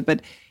fighting with it.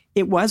 But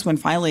it was when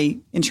finally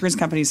insurance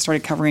companies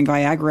started covering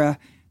Viagra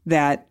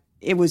that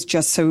it was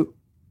just so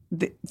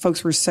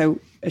folks were so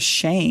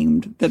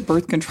ashamed that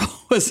birth control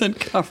wasn't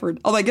covered.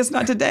 Although I guess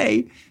not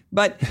today,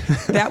 but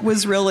that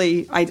was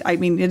really, I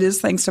mean, it is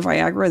thanks to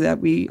Viagra that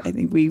I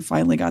think we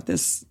finally got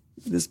this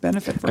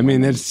benefit from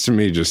it. That's to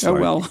me just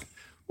well,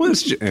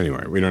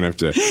 anyway, we don't have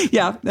to.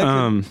 Yeah.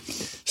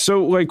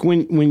 So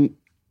when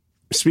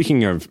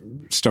speaking of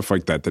stuff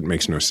like that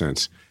makes no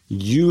sense,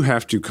 you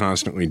have to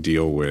constantly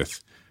deal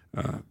with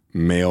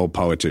male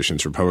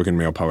politicians, Republican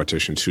male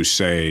politicians, who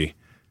say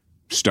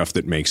stuff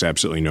that makes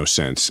absolutely no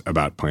sense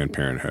about Planned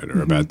Parenthood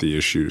or about the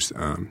issues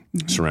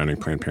surrounding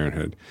Planned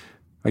Parenthood.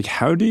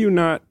 How do you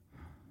not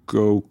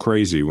go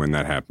crazy when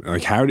that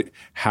happens?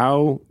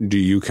 How do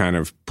you kind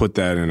of put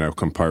that in a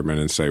compartment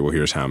and say, well,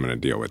 here's how I'm going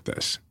to deal with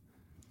this?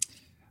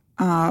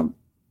 I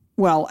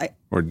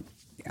don't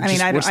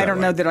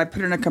know that I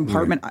put it in a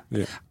compartment.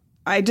 Yeah.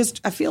 I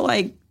feel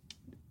like,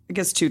 I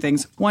guess two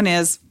things. One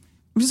is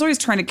I'm just always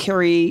trying to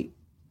carry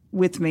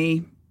with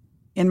me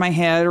in my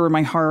head or in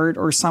my heart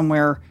or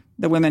somewhere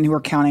the women who are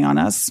counting on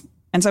us.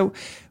 And so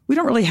we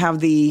don't really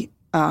have the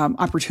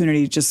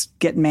opportunity to just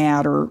get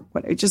mad or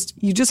what. You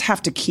just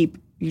have to keep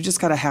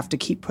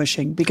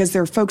pushing because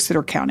there are folks that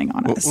are counting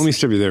on us. Let me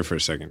stop you there for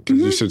a second,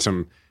 because you said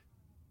some,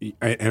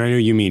 and I know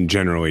you mean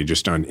generally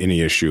just on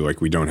any issue,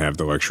 we don't have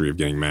the luxury of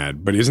getting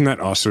mad, but isn't that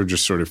also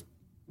just sort of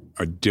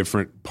a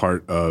different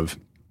part of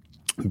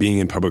being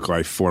in public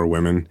life for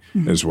women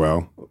as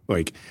well?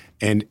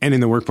 And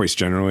in the workplace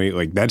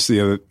generally, that's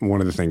the other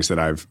one of the things that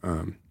I've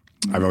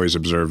always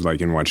observed,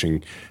 in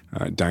watching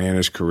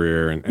Diana's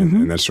career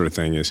and that sort of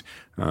thing, is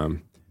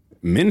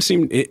men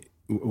seem,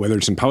 whether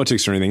it's in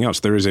politics or anything else,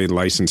 there is a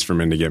license for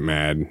men to get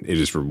mad. It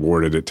is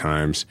rewarded at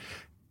times.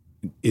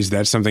 Is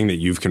that something that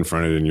you've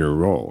confronted in your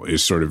role?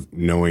 Is sort of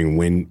knowing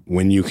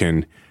when you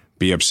can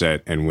be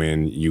upset and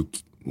when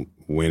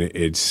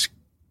it's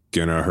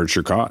going to hurt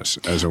your cause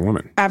as a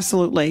woman.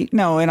 Absolutely.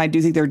 No, and I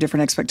do think there are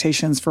different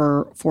expectations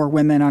for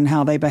women on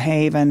how they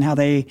behave and how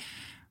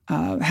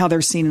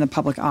they're seen in the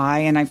public eye.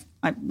 And I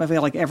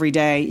feel like every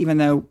day, even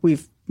though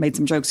we've made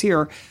some jokes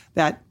here,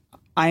 that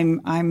I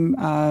don't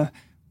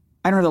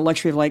have the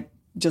luxury of like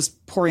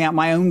just pouring out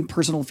my own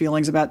personal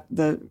feelings about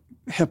the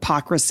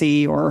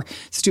hypocrisy or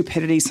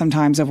stupidity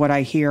sometimes of what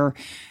I hear.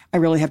 I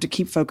really have to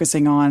keep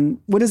focusing on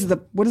what is it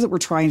we're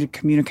trying to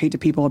communicate to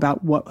people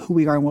about who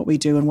we are and what we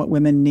do and what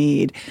women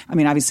need. I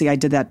mean, obviously I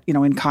did that,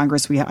 in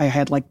Congress, I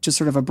had like just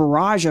sort of a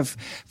barrage of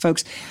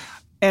folks.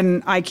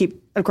 And I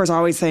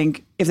always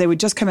think if they would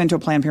just come into a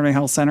Planned Parenthood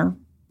health center,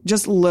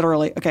 just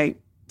literally, okay,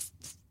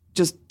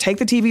 just take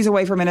the TVs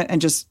away for a minute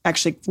and just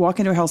actually walk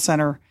into a health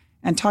center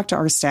and talk to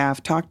our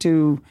staff, talk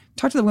to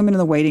the women in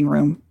the waiting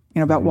room,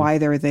 about why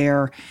they're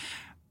there.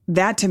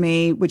 That to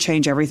me would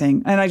change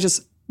everything. And I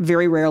just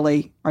very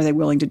rarely are they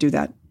willing to do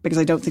that because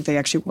I don't think they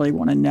actually really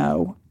want to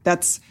know.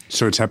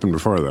 So it's happened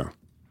before though.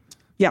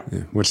 Yeah.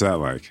 What's that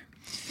like?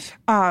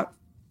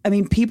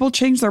 People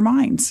change their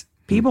minds.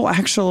 People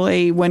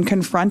actually, when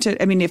confronted,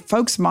 if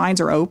folks' minds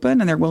are open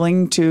and they're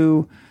willing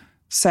to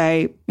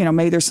say,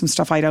 maybe there's some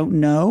stuff I don't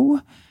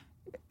know,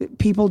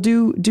 people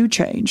do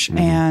change. Mm-hmm.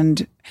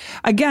 And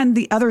again,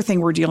 the other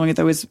thing we're dealing with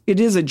though is it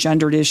is a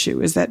gendered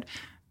issue, is that,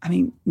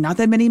 not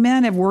that many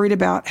men have worried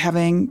about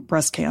having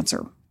breast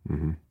cancer.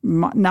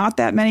 Mm-hmm. Not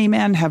that many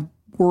men have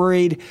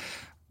worried,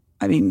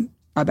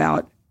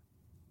 about,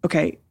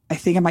 okay, I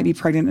think I might be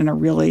pregnant and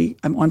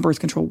I'm on birth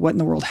control. What in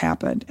the world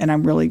happened? And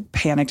I'm really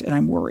panicked and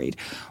I'm worried.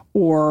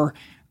 Or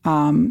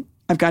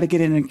I've got to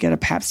get in and get a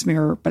pap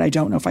smear, but I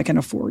don't know if I can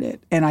afford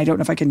it. And I don't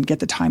know if I can get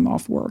the time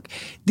off work.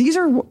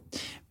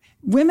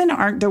 Women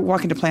aren't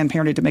walking to Planned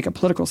Parenthood to make a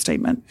political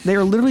statement. They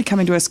are literally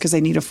coming to us because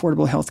they need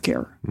affordable health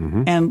care.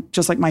 Mm-hmm. And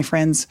just like my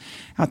friends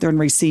out there in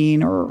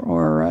Racine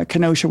or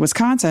Kenosha,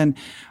 Wisconsin,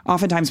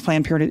 oftentimes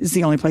Planned Parenthood is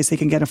the only place they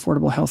can get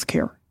affordable health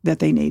care that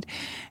they need.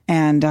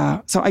 And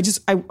so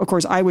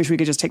I wish we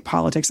could just take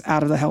politics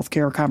out of the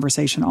healthcare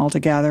conversation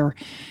altogether,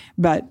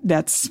 but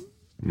that's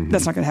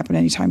not going to happen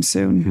anytime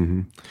soon.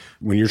 Mm-hmm.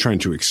 When you're trying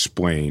to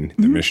explain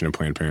the mission of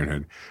Planned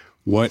Parenthood,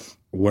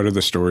 what are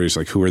the stories,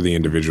 like who are the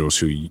individuals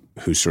who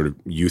sort of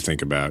you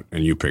think about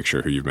and you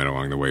picture, who you've met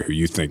along the way, who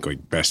you think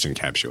like best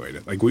encapsulate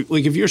it? Like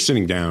if you're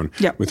sitting down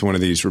with one of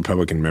these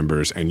Republican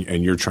members and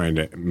you're trying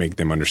to make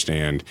them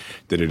understand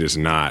that it is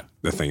not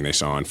the thing they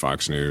saw on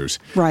Fox News,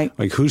 right?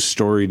 Like whose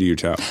story do you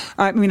tell?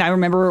 I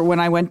remember when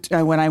I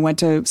went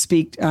to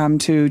speak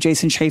to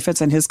Jason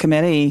Chaffetz and his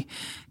committee,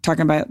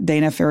 talking about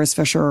Dana Ferris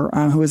Fisher,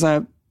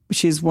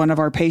 she's one of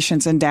our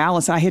patients in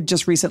Dallas. I had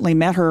just recently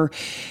met her.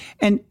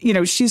 And,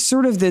 she's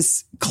sort of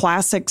this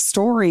classic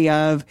story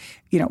of,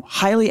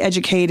 highly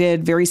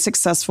educated, very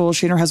successful.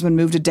 She and her husband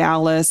moved to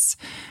Dallas.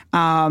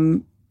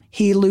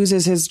 He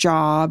loses his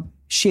job.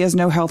 She has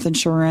no health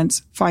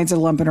insurance, finds a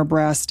lump in her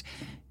breast.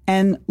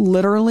 And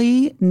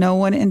literally no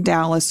one in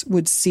Dallas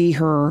would see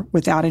her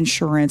without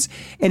insurance.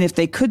 And if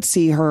they could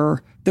see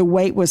her, the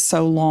wait was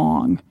so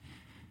long.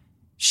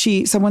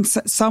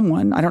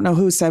 Someone, I don't know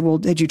who, said, well,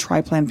 did you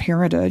try Planned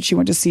Parenthood? She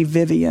went to see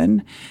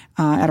Vivian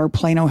at our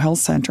Plano Health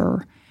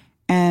Center.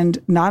 And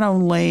not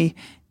only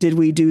did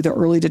we do the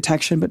early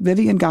detection, but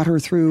Vivian got her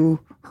through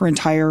her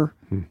entire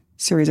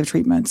series of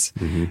treatments.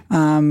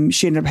 Mm-hmm.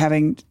 She ended up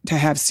having to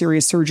have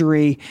serious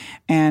surgery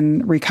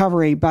and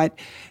recovery. But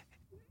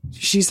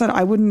she said,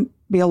 I wouldn't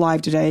be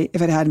alive today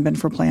if it hadn't been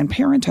for Planned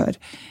Parenthood.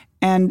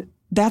 And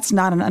that's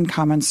not an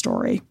uncommon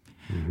story.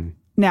 Mm-hmm.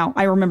 Now,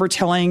 I remember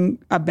talking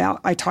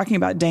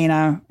about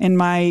Dana in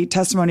my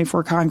testimony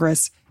for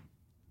Congress.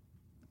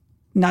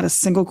 Not a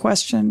single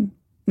question,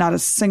 not a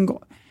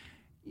single.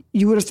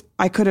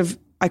 I could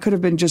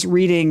have been just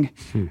reading,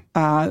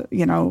 I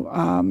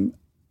don't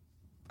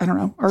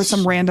know, or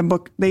some random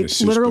book. They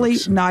literally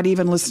not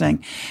even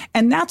listening.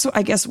 And that's,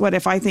 I guess, what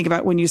if I think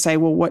about when you say,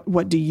 well,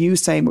 what do you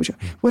say?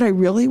 What I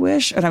really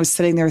wish, and I was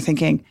sitting there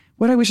thinking,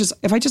 what I wish is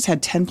if I just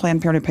had 10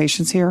 Planned Parenthood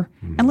patients here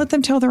and let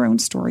them tell their own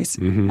stories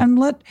and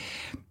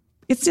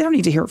they don't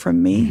need to hear it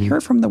from me, hear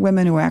it from the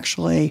women who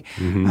actually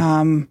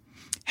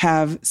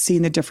have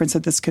seen the difference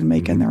that this can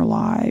make in their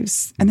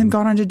lives and then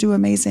gone on to do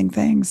amazing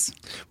things.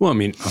 Well,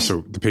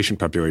 also the patient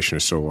population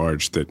is so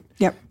large that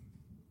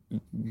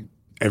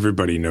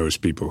everybody knows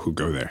people who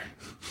go there.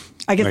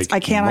 I guess I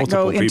cannot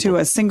go into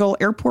a single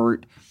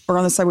airport or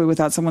on the subway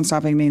without someone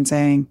stopping me and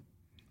saying,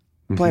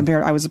 Planned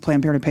Parenthood, I was a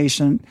Planned Parenthood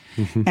patient.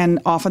 Mm-hmm. And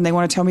often they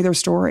want to tell me their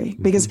story.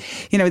 Because,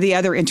 the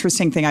other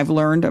interesting thing I've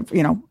learned,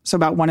 so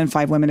about 1 in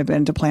 5 women have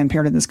been to Planned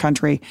Parenthood in this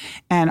country.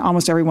 And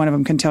almost every one of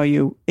them can tell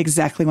you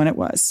exactly when it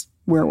was,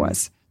 where it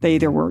was. They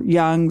either were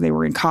young, they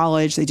were in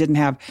college, they couldn't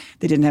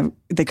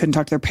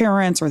talk to their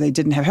parents, or they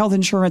didn't have health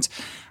insurance,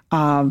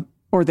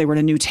 or they were in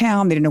a new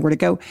town, they didn't know where to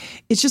go.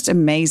 It's just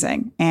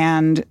amazing.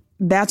 And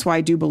that's why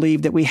I do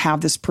believe that we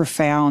have this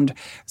profound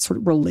sort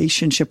of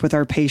relationship with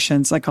our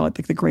patients. I call it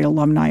the Great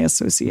Alumni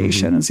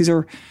Association. Mm-hmm. And these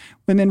are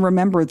women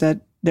remember that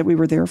we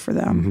were there for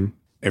them. Mm-hmm.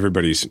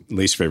 Everybody's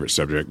least favorite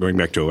subject, going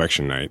back to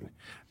election night.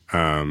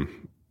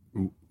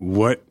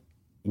 What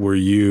were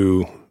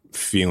you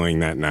feeling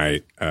that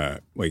night,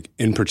 like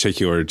in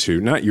particular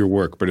to not your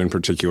work, but in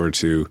particular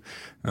to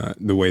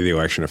the way the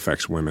election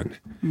affects women?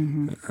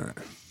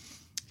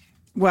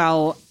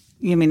 Well,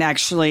 you mean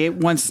actually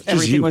once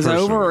everything was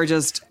over, or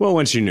just? Well,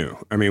 once you knew.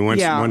 I mean,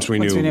 once we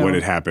knew what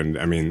had happened.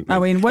 I mean,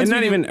 once and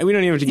not even we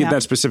don't even have to get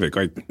that specific.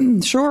 Like,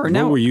 sure,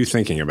 what were you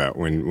thinking about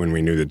when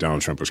we knew that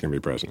Donald Trump was going to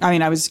be president? I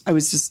mean, I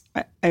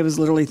was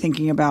literally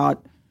thinking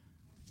about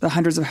the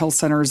hundreds of health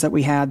centers that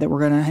we had that were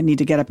going to need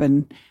to get up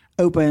and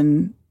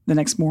open the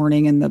next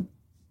morning, and the,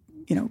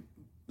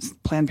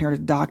 Planned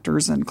Parenthood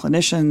doctors and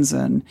clinicians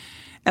and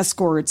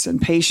escorts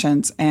and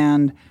patients.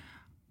 And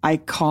I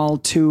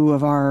called two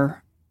of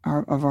our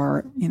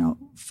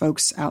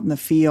folks out in the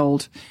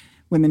field,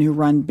 women who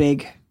run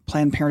big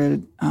Planned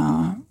Parenthood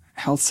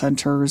health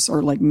centers,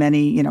 or like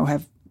many,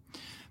 have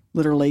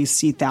literally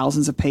see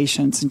thousands of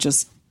patients, and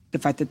just the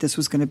fact that this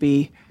was going to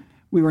be,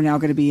 we were now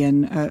going to be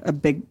in a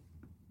big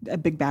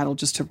battle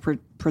just to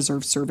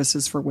preserve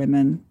services for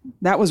women.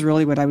 That was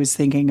really what I was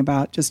thinking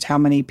about, just how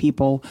many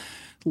people,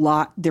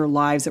 their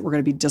lives that were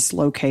going to be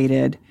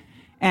dislocated.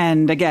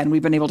 And again,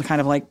 we've been able to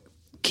kind of like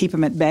keep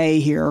them at bay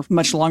here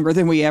much longer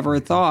than we ever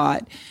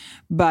thought.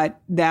 But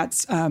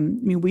that's,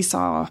 we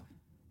saw,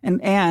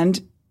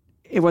 and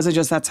it wasn't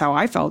just that's how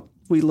I felt.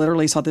 We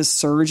literally saw this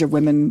surge of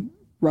women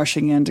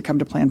rushing in to come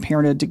to Planned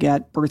Parenthood to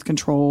get birth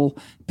control,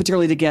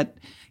 particularly to get,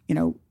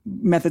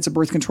 methods of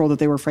birth control that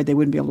they were afraid they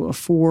wouldn't be able to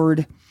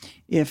afford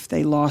if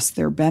they lost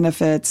their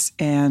benefits.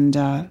 And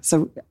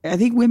so I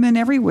think women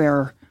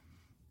everywhere,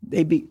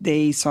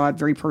 they saw it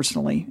very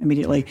personally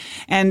immediately.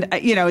 And,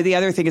 the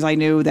other thing is, I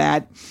knew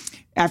that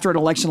after an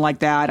election like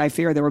that, I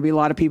fear there would be a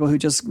lot of people who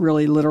just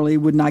really literally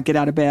would not get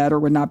out of bed, or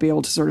would not be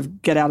able to sort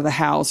of get out of the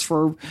house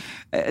for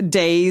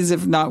days,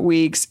 if not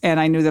weeks. And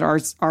I knew that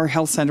our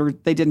health center,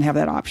 they didn't have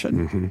that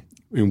option. Mm-hmm.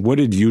 I mean, what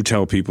did you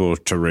tell people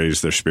to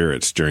raise their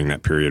spirits during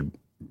that period,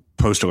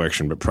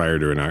 post-election, but prior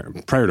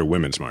to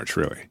Women's March,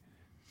 really?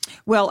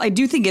 Well, I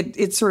do think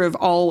it sort of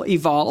all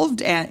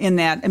evolved in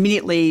that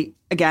immediately.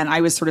 Again,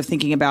 I was sort of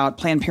thinking about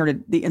Planned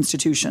Parenthood, the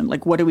institution.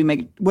 Like, what do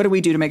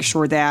we do to make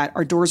sure that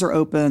our doors are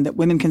open, that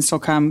women can still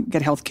come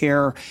get health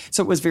care?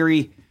 So it was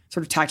very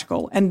sort of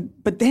tactical.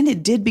 But then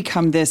it did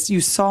become this.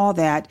 You saw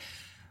that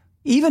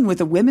even with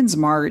the Women's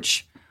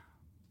March,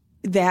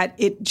 that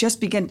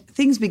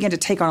things began to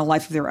take on a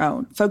life of their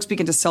own. Folks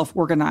began to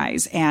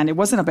self-organize, and it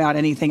wasn't about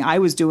anything I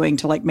was doing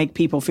to like make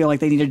people feel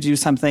like they needed to do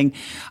something.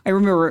 I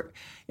remember,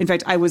 in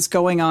fact, I was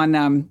on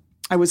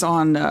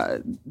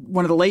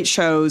one of the late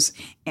shows.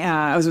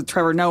 I was with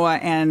Trevor Noah,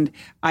 and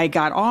I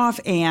got off,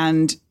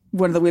 and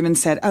one of the women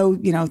said, "Oh,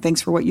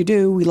 thanks for what you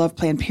do. We love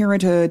Planned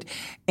Parenthood."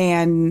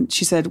 And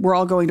she said, "We're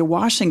all going to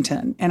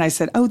Washington." And I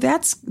said, "Oh,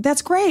 that's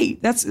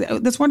great.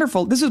 That's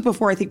wonderful." This was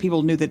before I think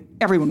people knew that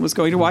everyone was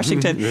going to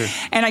Washington. Yeah.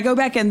 And I go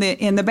back in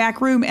the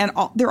back room, and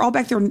they're all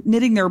back there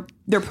knitting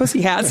their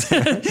pussy hats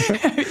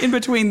in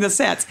between the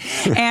sets.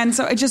 And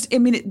so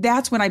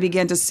that's when I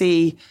began to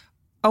see,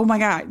 oh my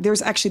God,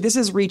 this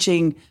is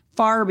reaching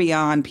far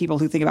beyond people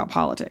who think about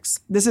politics.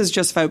 This is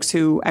just folks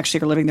who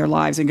actually are living their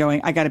lives and going,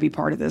 I got to be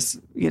part of this,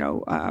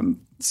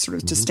 sort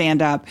of to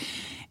stand up.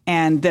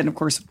 And then, of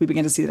course, we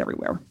began to see it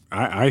everywhere.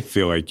 I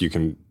feel like you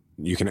can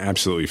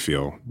absolutely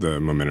feel the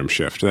momentum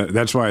shift.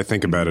 That's why I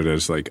think about it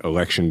as like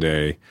Election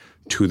Day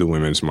to the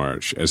Women's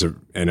March,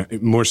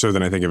 and more so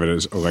than I think of it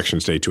as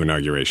Elections Day to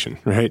inauguration,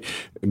 right?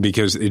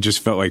 Because it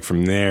just felt like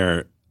from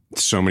there,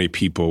 so many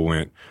people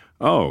went,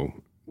 oh,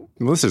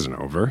 well, this isn't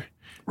over.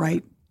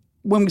 Right.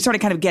 When we started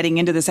kind of getting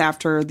into this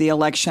after the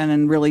election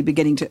and really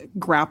beginning to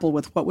grapple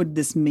with what would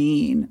this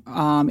mean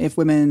if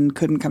women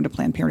couldn't come to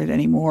Planned Parenthood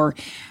anymore,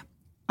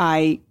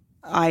 I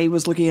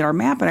was looking at our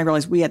map, and I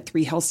realized we had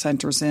 3 health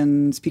centers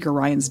in Speaker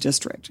Ryan's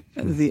district,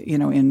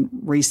 in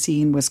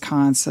Racine,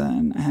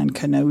 Wisconsin, and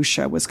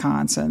Kenosha,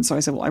 Wisconsin. So I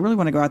said, well, I really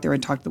want to go out there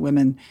and talk to the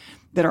women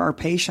that are our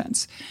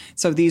patients.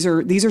 So these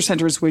are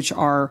centers which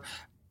are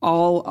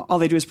all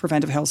they do is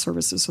preventive health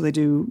services. So they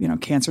do,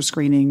 cancer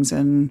screenings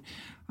and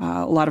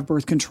a lot of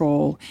birth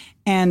control.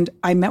 And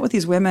I met with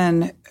these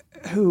women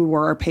who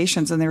were our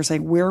patients, and they were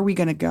saying, where are we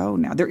going to go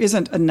now?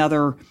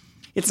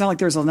 It's not like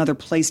there's another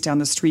place down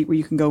the street where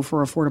you can go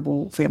for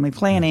affordable family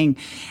planning.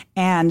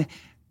 And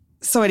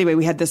so anyway,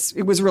 we had this,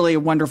 it was really a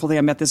wonderful thing.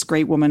 I met this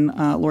great woman,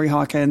 Lori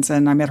Hawkins,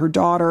 and I met her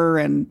daughter.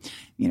 And,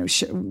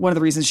 one of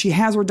the reasons she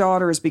has her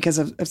daughter is because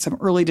of some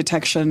early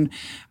detection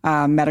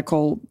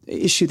medical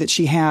issue that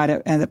she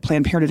had and that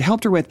Planned Parenthood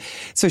helped her with.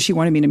 So she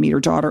wanted me to meet her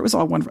daughter. It was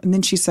all wonderful. And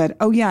then she said,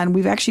 oh yeah, and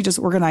we've actually just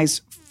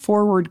organized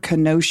Forward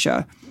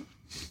Kenosha,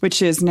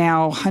 which is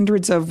now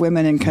hundreds of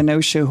women in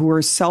Kenosha who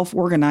are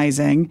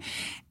self-organizing.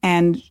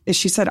 And as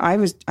she said,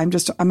 I'm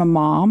a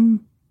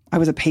mom. I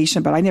was a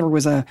patient, but I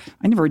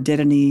never did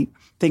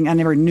anything. I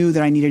never knew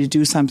that I needed to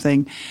do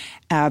something.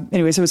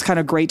 Anyway, so it was kind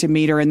of great to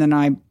meet her. And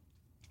then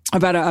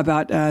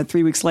About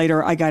 3 weeks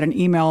later, I got an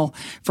email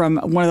from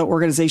one of the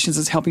organizations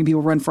that's helping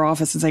people run for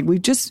office and saying,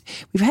 we've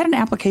had an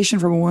application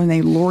from a woman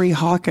named Lori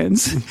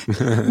Hawkins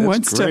who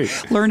wants to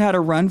learn how to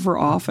run for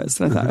office.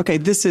 And I thought, okay,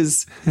 this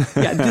is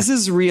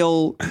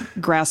real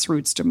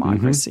grassroots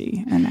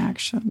democracy in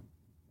action.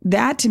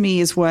 That to me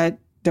is what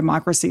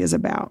democracy is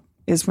about,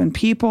 is when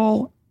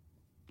people,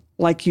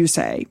 like you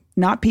say,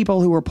 not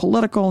people who are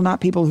political,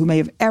 not people who may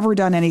have ever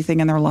done anything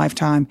in their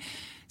lifetime,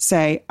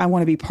 say, I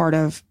want to be part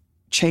of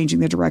changing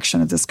the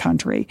direction of this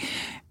country.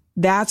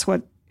 That's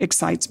what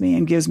excites me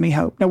and gives me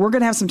hope. Now, we're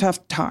going to have some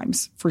tough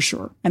times for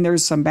sure. And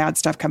there's some bad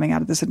stuff coming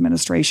out of this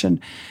administration.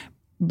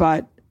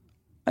 But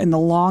in the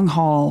long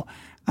haul,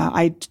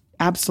 I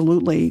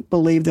absolutely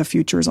believe the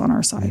future is on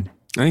our side.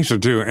 I think so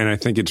too. And I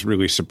think it's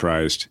really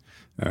surprised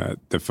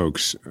the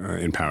folks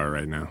in power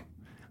right now.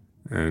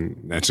 And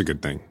that's a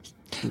good thing.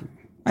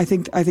 I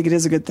think it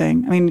is a good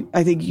thing. I mean,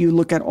 I think you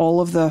look at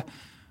all of the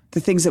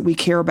things that we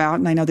care about,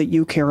 and I know that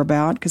you care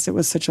about, because it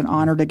was such an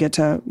honor to get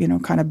to,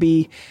 kind of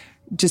be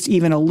just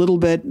even a little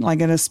bit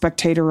like a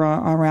spectator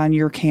around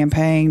your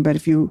campaign. But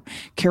if you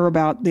care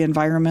about the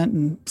environment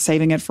and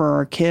saving it for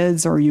our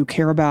kids, or you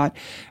care about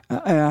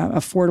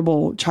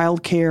affordable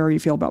childcare, you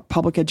feel about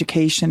public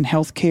education,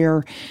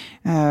 healthcare,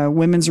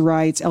 women's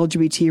rights,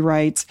 LGBT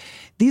rights,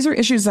 these are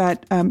issues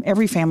that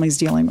every family is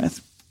dealing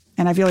with.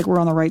 And I feel like we're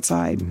on the right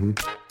side. Mm-hmm.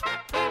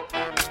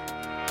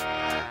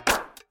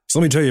 So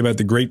let me tell you about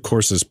the Great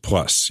Courses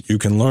Plus. You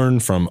can learn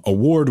from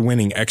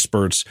award-winning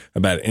experts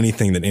about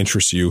anything that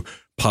interests you: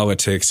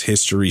 politics,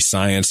 history,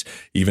 science,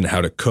 even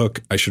how to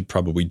cook. I should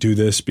probably do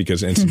this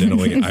because,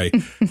 incidentally, I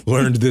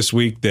learned this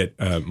week that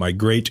my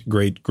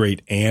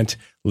great-great-great-aunt,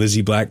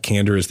 Lizzie Black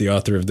Kander, is the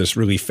author of this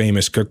really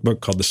famous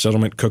cookbook called The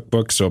Settlement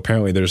Cookbook. So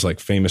apparently there's like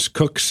famous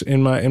cooks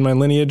in my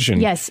lineage.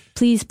 And yes,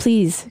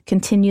 please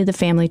continue the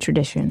family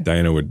tradition.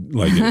 Diana would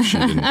like it if she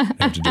didn't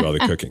have to do all the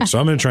cooking. So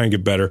I'm going to try and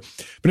get better.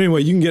 But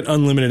anyway, you can get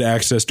unlimited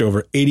access to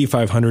over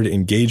 8,500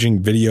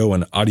 engaging video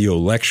and audio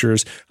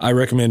lectures. I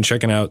recommend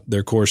checking out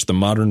their course, The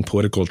Modern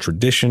Political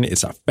Tradition.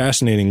 It's a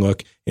fascinating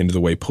look into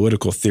the way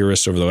political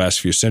theorists over the last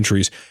few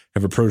centuries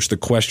have approached the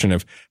question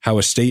of how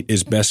a state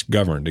is best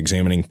governed,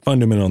 examining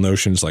fundamental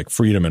notions like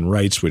freedom and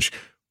rights, which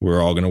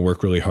we're all going to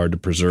work really hard to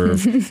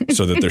preserve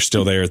so that they're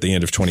still there at the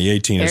end of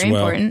 2018 Very as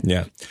well. Important.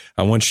 Yeah.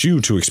 I want you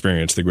to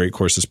experience the Great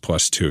Courses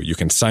Plus too. You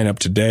can sign up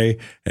today,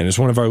 and as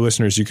one of our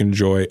listeners, you can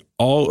enjoy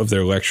all of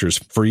their lectures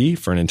free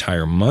for an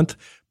entire month.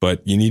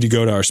 But you need to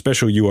go to our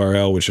special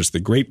URL, which is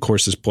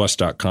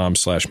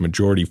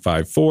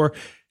thegreatcoursesplus.com/majority54.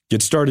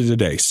 Get started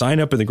today.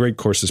 Sign up at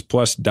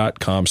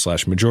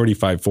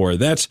thegreatcoursesplus.com/majority54.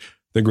 That's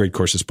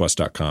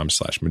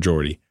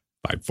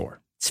thegreatcoursesplus.com/majority54.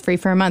 It's free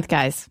for a month,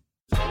 guys.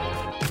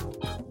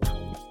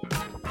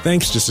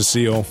 Thanks to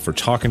Cecile for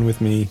talking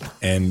with me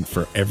and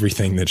for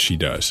everything that she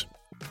does.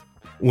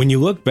 When you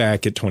look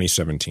back at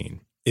 2017,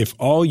 if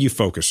all you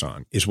focus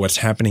on is what's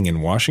happening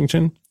in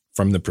Washington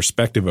from the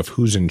perspective of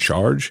who's in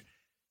charge,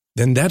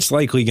 then that's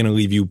likely going to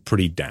leave you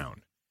pretty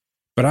down.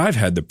 But I've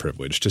had the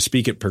privilege to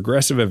speak at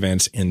progressive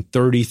events in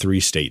 33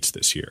 states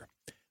this year,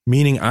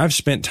 meaning I've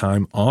spent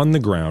time on the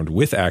ground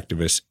with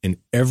activists in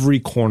every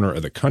corner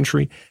of the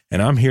country,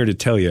 and I'm here to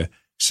tell you,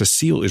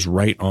 Cecile is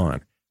right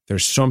on.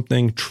 There's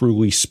something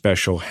truly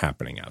special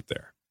happening out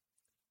there.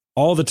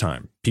 All the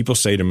time, people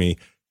say to me,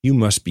 you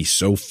must be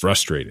so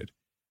frustrated.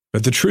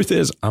 But the truth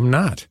is, I'm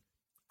not.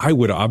 I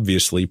would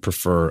obviously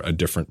prefer a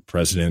different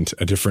president,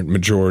 a different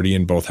majority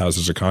in both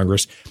houses of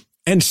Congress,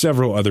 and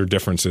several other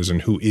differences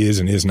in who is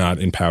and is not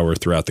in power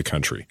throughout the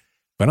country.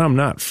 But I'm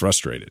not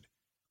frustrated.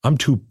 I'm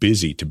too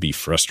busy to be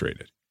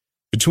frustrated.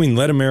 Between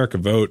Let America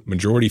Vote,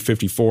 Majority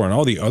 54, and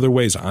all the other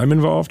ways I'm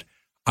involved,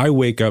 I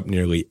wake up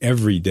nearly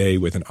every day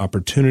with an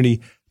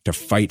opportunity to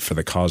fight for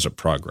the cause of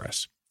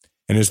progress.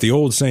 And as the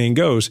old saying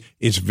goes,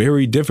 it's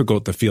very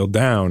difficult to feel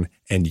down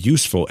and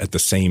useful at the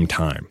same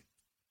time.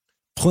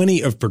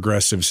 Plenty of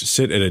progressives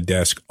sit at a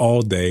desk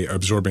all day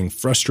absorbing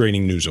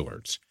frustrating news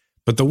alerts.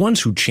 But the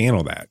ones who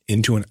channel that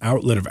into an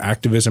outlet of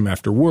activism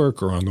after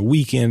work or on the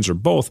weekends or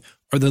both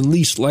are the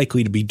least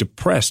likely to be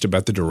depressed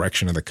about the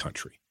direction of the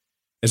country.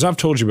 As I've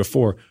told you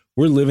before,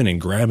 we're living in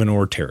grab and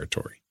ore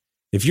territory.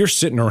 If you're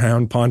sitting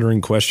around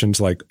pondering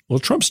questions like, will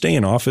Trump stay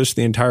in office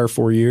the entire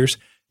 4 years?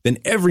 Then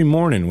every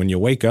morning when you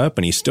wake up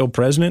and he's still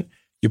president,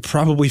 you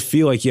probably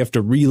feel like you have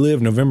to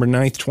relive November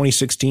 9th,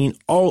 2016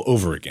 all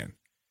over again.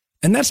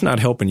 And that's not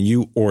helping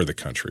you or the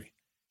country.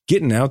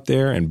 Getting out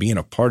there and being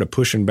a part of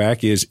pushing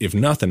back is, if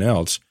nothing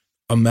else,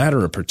 a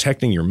matter of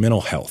protecting your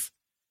mental health.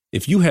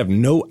 If you have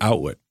no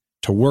outlet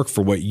to work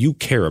for what you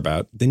care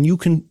about, then you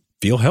can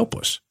feel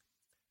helpless.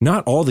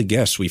 Not all the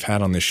guests we've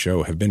had on this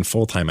show have been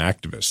full-time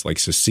activists like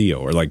Cecile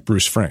or like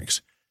Bruce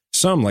Franks.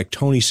 Some, like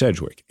Tony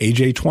Sedgwick,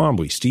 AJ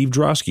Twombly, Steve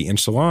Drosky, and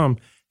Salam,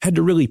 had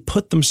to really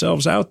put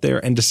themselves out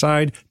there and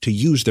decide to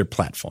use their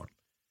platform.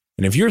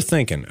 And if you're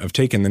thinking of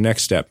taking the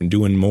next step and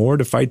doing more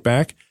to fight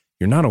back,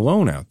 you're not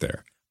alone out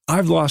there.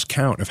 I've lost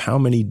count of how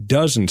many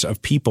dozens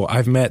of people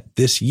I've met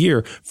this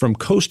year from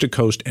coast to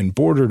coast and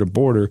border to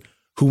border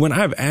who, when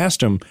I've asked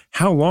them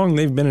how long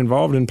they've been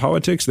involved in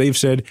politics, they've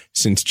said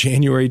since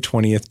January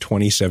 20th,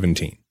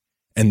 2017.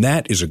 And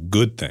that is a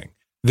good thing.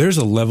 There's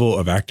a level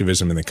of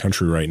activism in the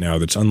country right now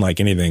that's unlike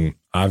anything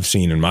I've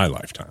seen in my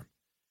lifetime.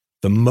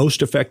 The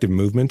most effective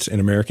movements in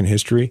American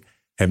history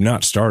have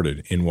not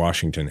started in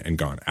Washington and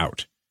gone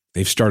out.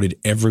 They've started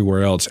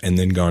everywhere else and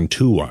then gone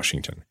to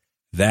Washington.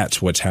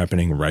 That's what's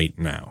happening right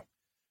now.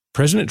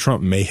 President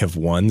Trump may have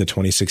won the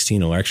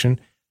 2016 election,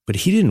 but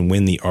he didn't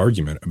win the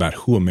argument about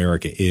who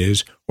America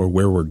is or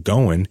where we're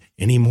going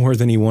any more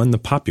than he won the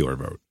popular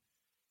vote.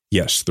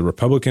 Yes, the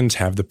Republicans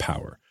have the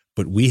power,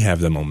 but we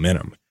have the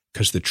momentum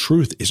because the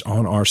truth is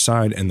on our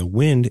side and the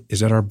wind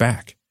is at our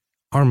back.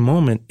 Our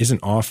moment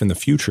isn't off in the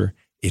future,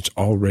 it's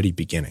already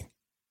beginning.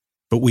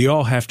 But we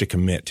all have to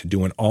commit to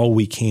doing all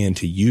we can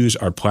to use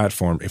our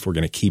platform if we're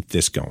going to keep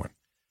this going.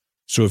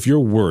 So if you're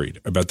worried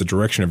about the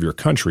direction of your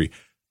country,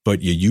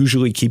 but you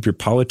usually keep your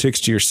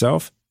politics to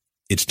yourself,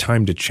 it's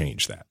time to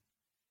change that.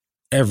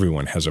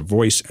 Everyone has a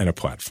voice and a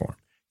platform.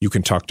 You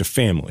can talk to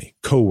family,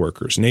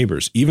 coworkers,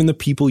 neighbors, even the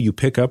people you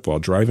pick up while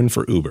driving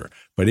for Uber.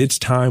 But it's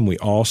time we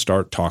all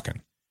start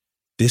talking.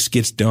 This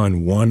gets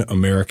done one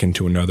American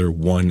to another,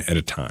 one at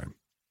a time.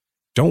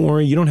 Don't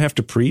worry, you don't have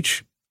to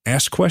preach.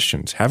 Ask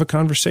questions, have a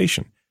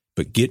conversation,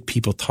 but get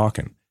people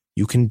talking.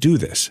 You can do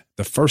this.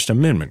 The First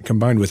Amendment,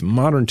 combined with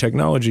modern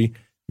technology,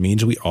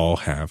 means we all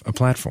have a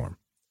platform.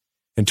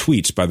 And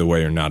tweets, by the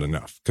way, are not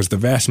enough, because the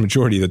vast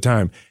majority of the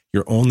time,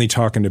 you're only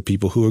talking to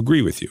people who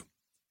agree with you.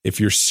 If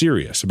you're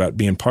serious about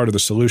being part of the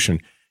solution,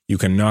 you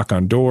can knock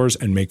on doors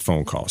and make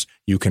phone calls.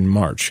 You can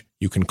march.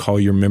 You can call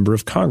your member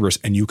of Congress,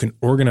 and you can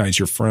organize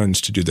your friends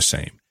to do the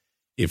same.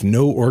 If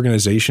no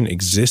organization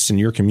exists in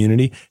your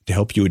community to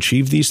help you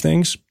achieve these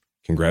things,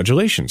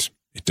 congratulations.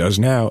 It does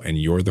now, and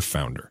you're the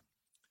founder.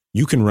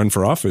 You can run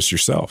for office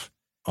yourself.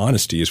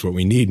 Honesty is what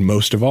we need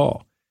most of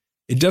all.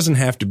 It doesn't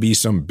have to be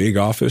some big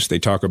office they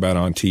talk about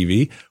on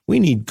TV. We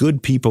need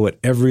good people at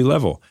every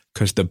level,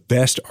 because the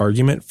best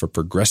argument for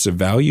progressive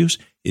values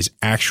is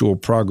actual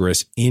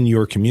progress in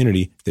your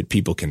community that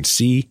people can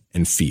see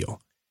and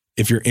feel.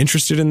 If you're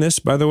interested in this,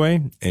 by the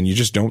way, and you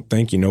just don't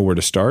think you know where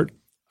to start,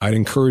 I'd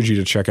encourage you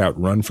to check out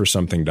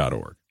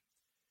runforsomething.org.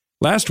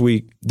 Last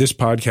week, this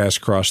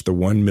podcast crossed the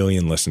 1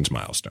 million listens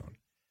milestone.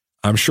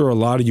 I'm sure a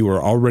lot of you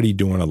are already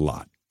doing a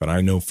lot, but I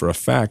know for a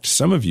fact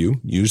some of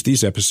you use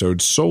these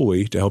episodes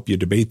solely to help you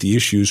debate the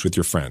issues with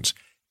your friends.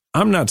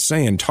 I'm not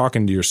saying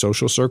talking to your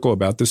social circle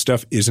about this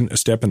stuff isn't a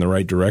step in the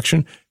right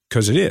direction,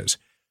 because it is.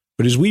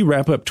 But as we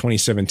wrap up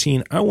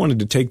 2017, I wanted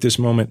to take this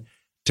moment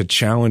to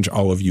challenge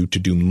all of you to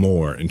do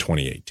more in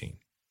 2018.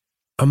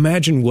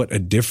 Imagine what a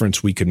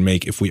difference we could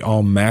make if we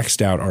all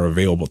maxed out our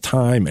available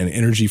time and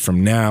energy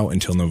from now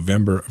until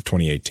November of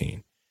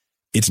 2018.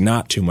 It's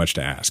not too much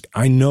to ask.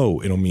 I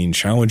know it'll mean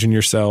challenging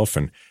yourself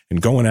and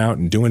going out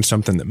and doing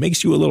something that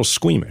makes you a little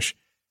squeamish,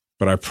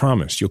 but I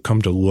promise you'll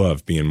come to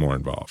love being more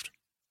involved.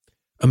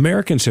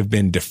 Americans have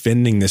been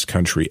defending this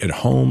country at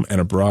home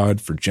and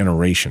abroad for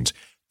generations,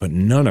 but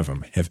none of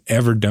them have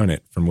ever done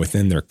it from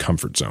within their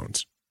comfort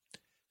zones.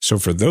 So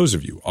for those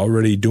of you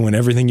already doing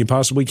everything you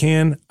possibly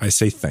can, I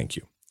say thank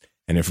you.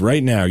 And if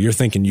right now you're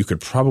thinking you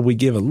could probably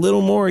give a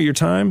little more of your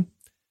time,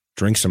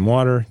 drink some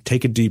water,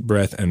 take a deep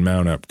breath, and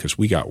mount up, because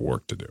we got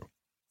work to do.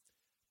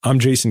 I'm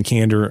Jason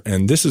Kander,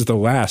 and this is the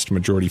last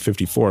Majority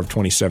 54 of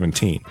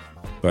 2017.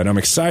 But I'm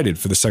excited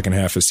for the second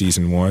half of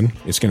Season 1.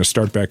 It's going to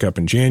start back up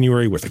in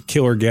January with a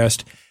killer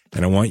guest,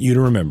 and I want you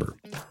to remember,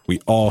 we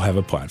all have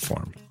a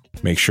platform.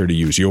 Make sure to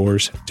use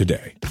yours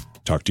today.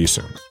 Talk to you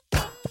soon.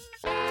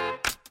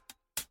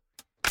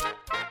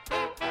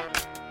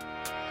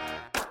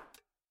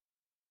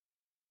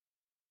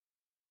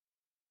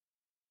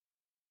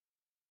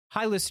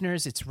 Hi,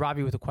 listeners. It's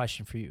Robbie with a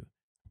question for you.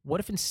 What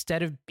if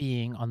instead of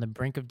being on the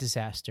brink of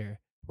disaster,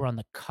 we're on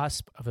the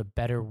cusp of a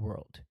better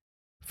world?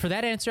 For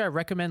that answer, I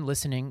recommend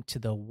listening to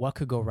the What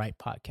Could Go Right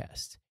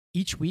podcast.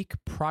 Each week,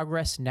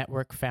 Progress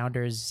Network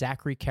founders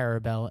Zachary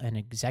Karabell and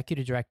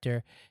executive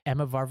director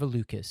Emma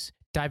Varvaloucas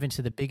dive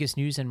into the biggest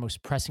news and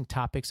most pressing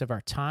topics of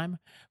our time,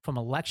 from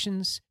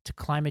elections to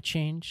climate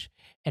change,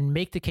 and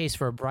make the case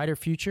for a brighter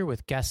future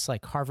with guests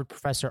like Harvard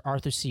professor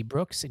Arthur C.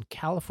 Brooks and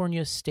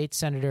California State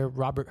Senator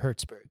Robert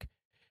Hertzberg.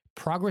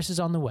 Progress is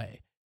on the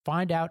way.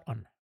 Find out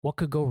on What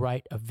Could Go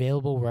Right,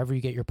 available wherever you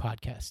get your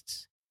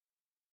podcasts.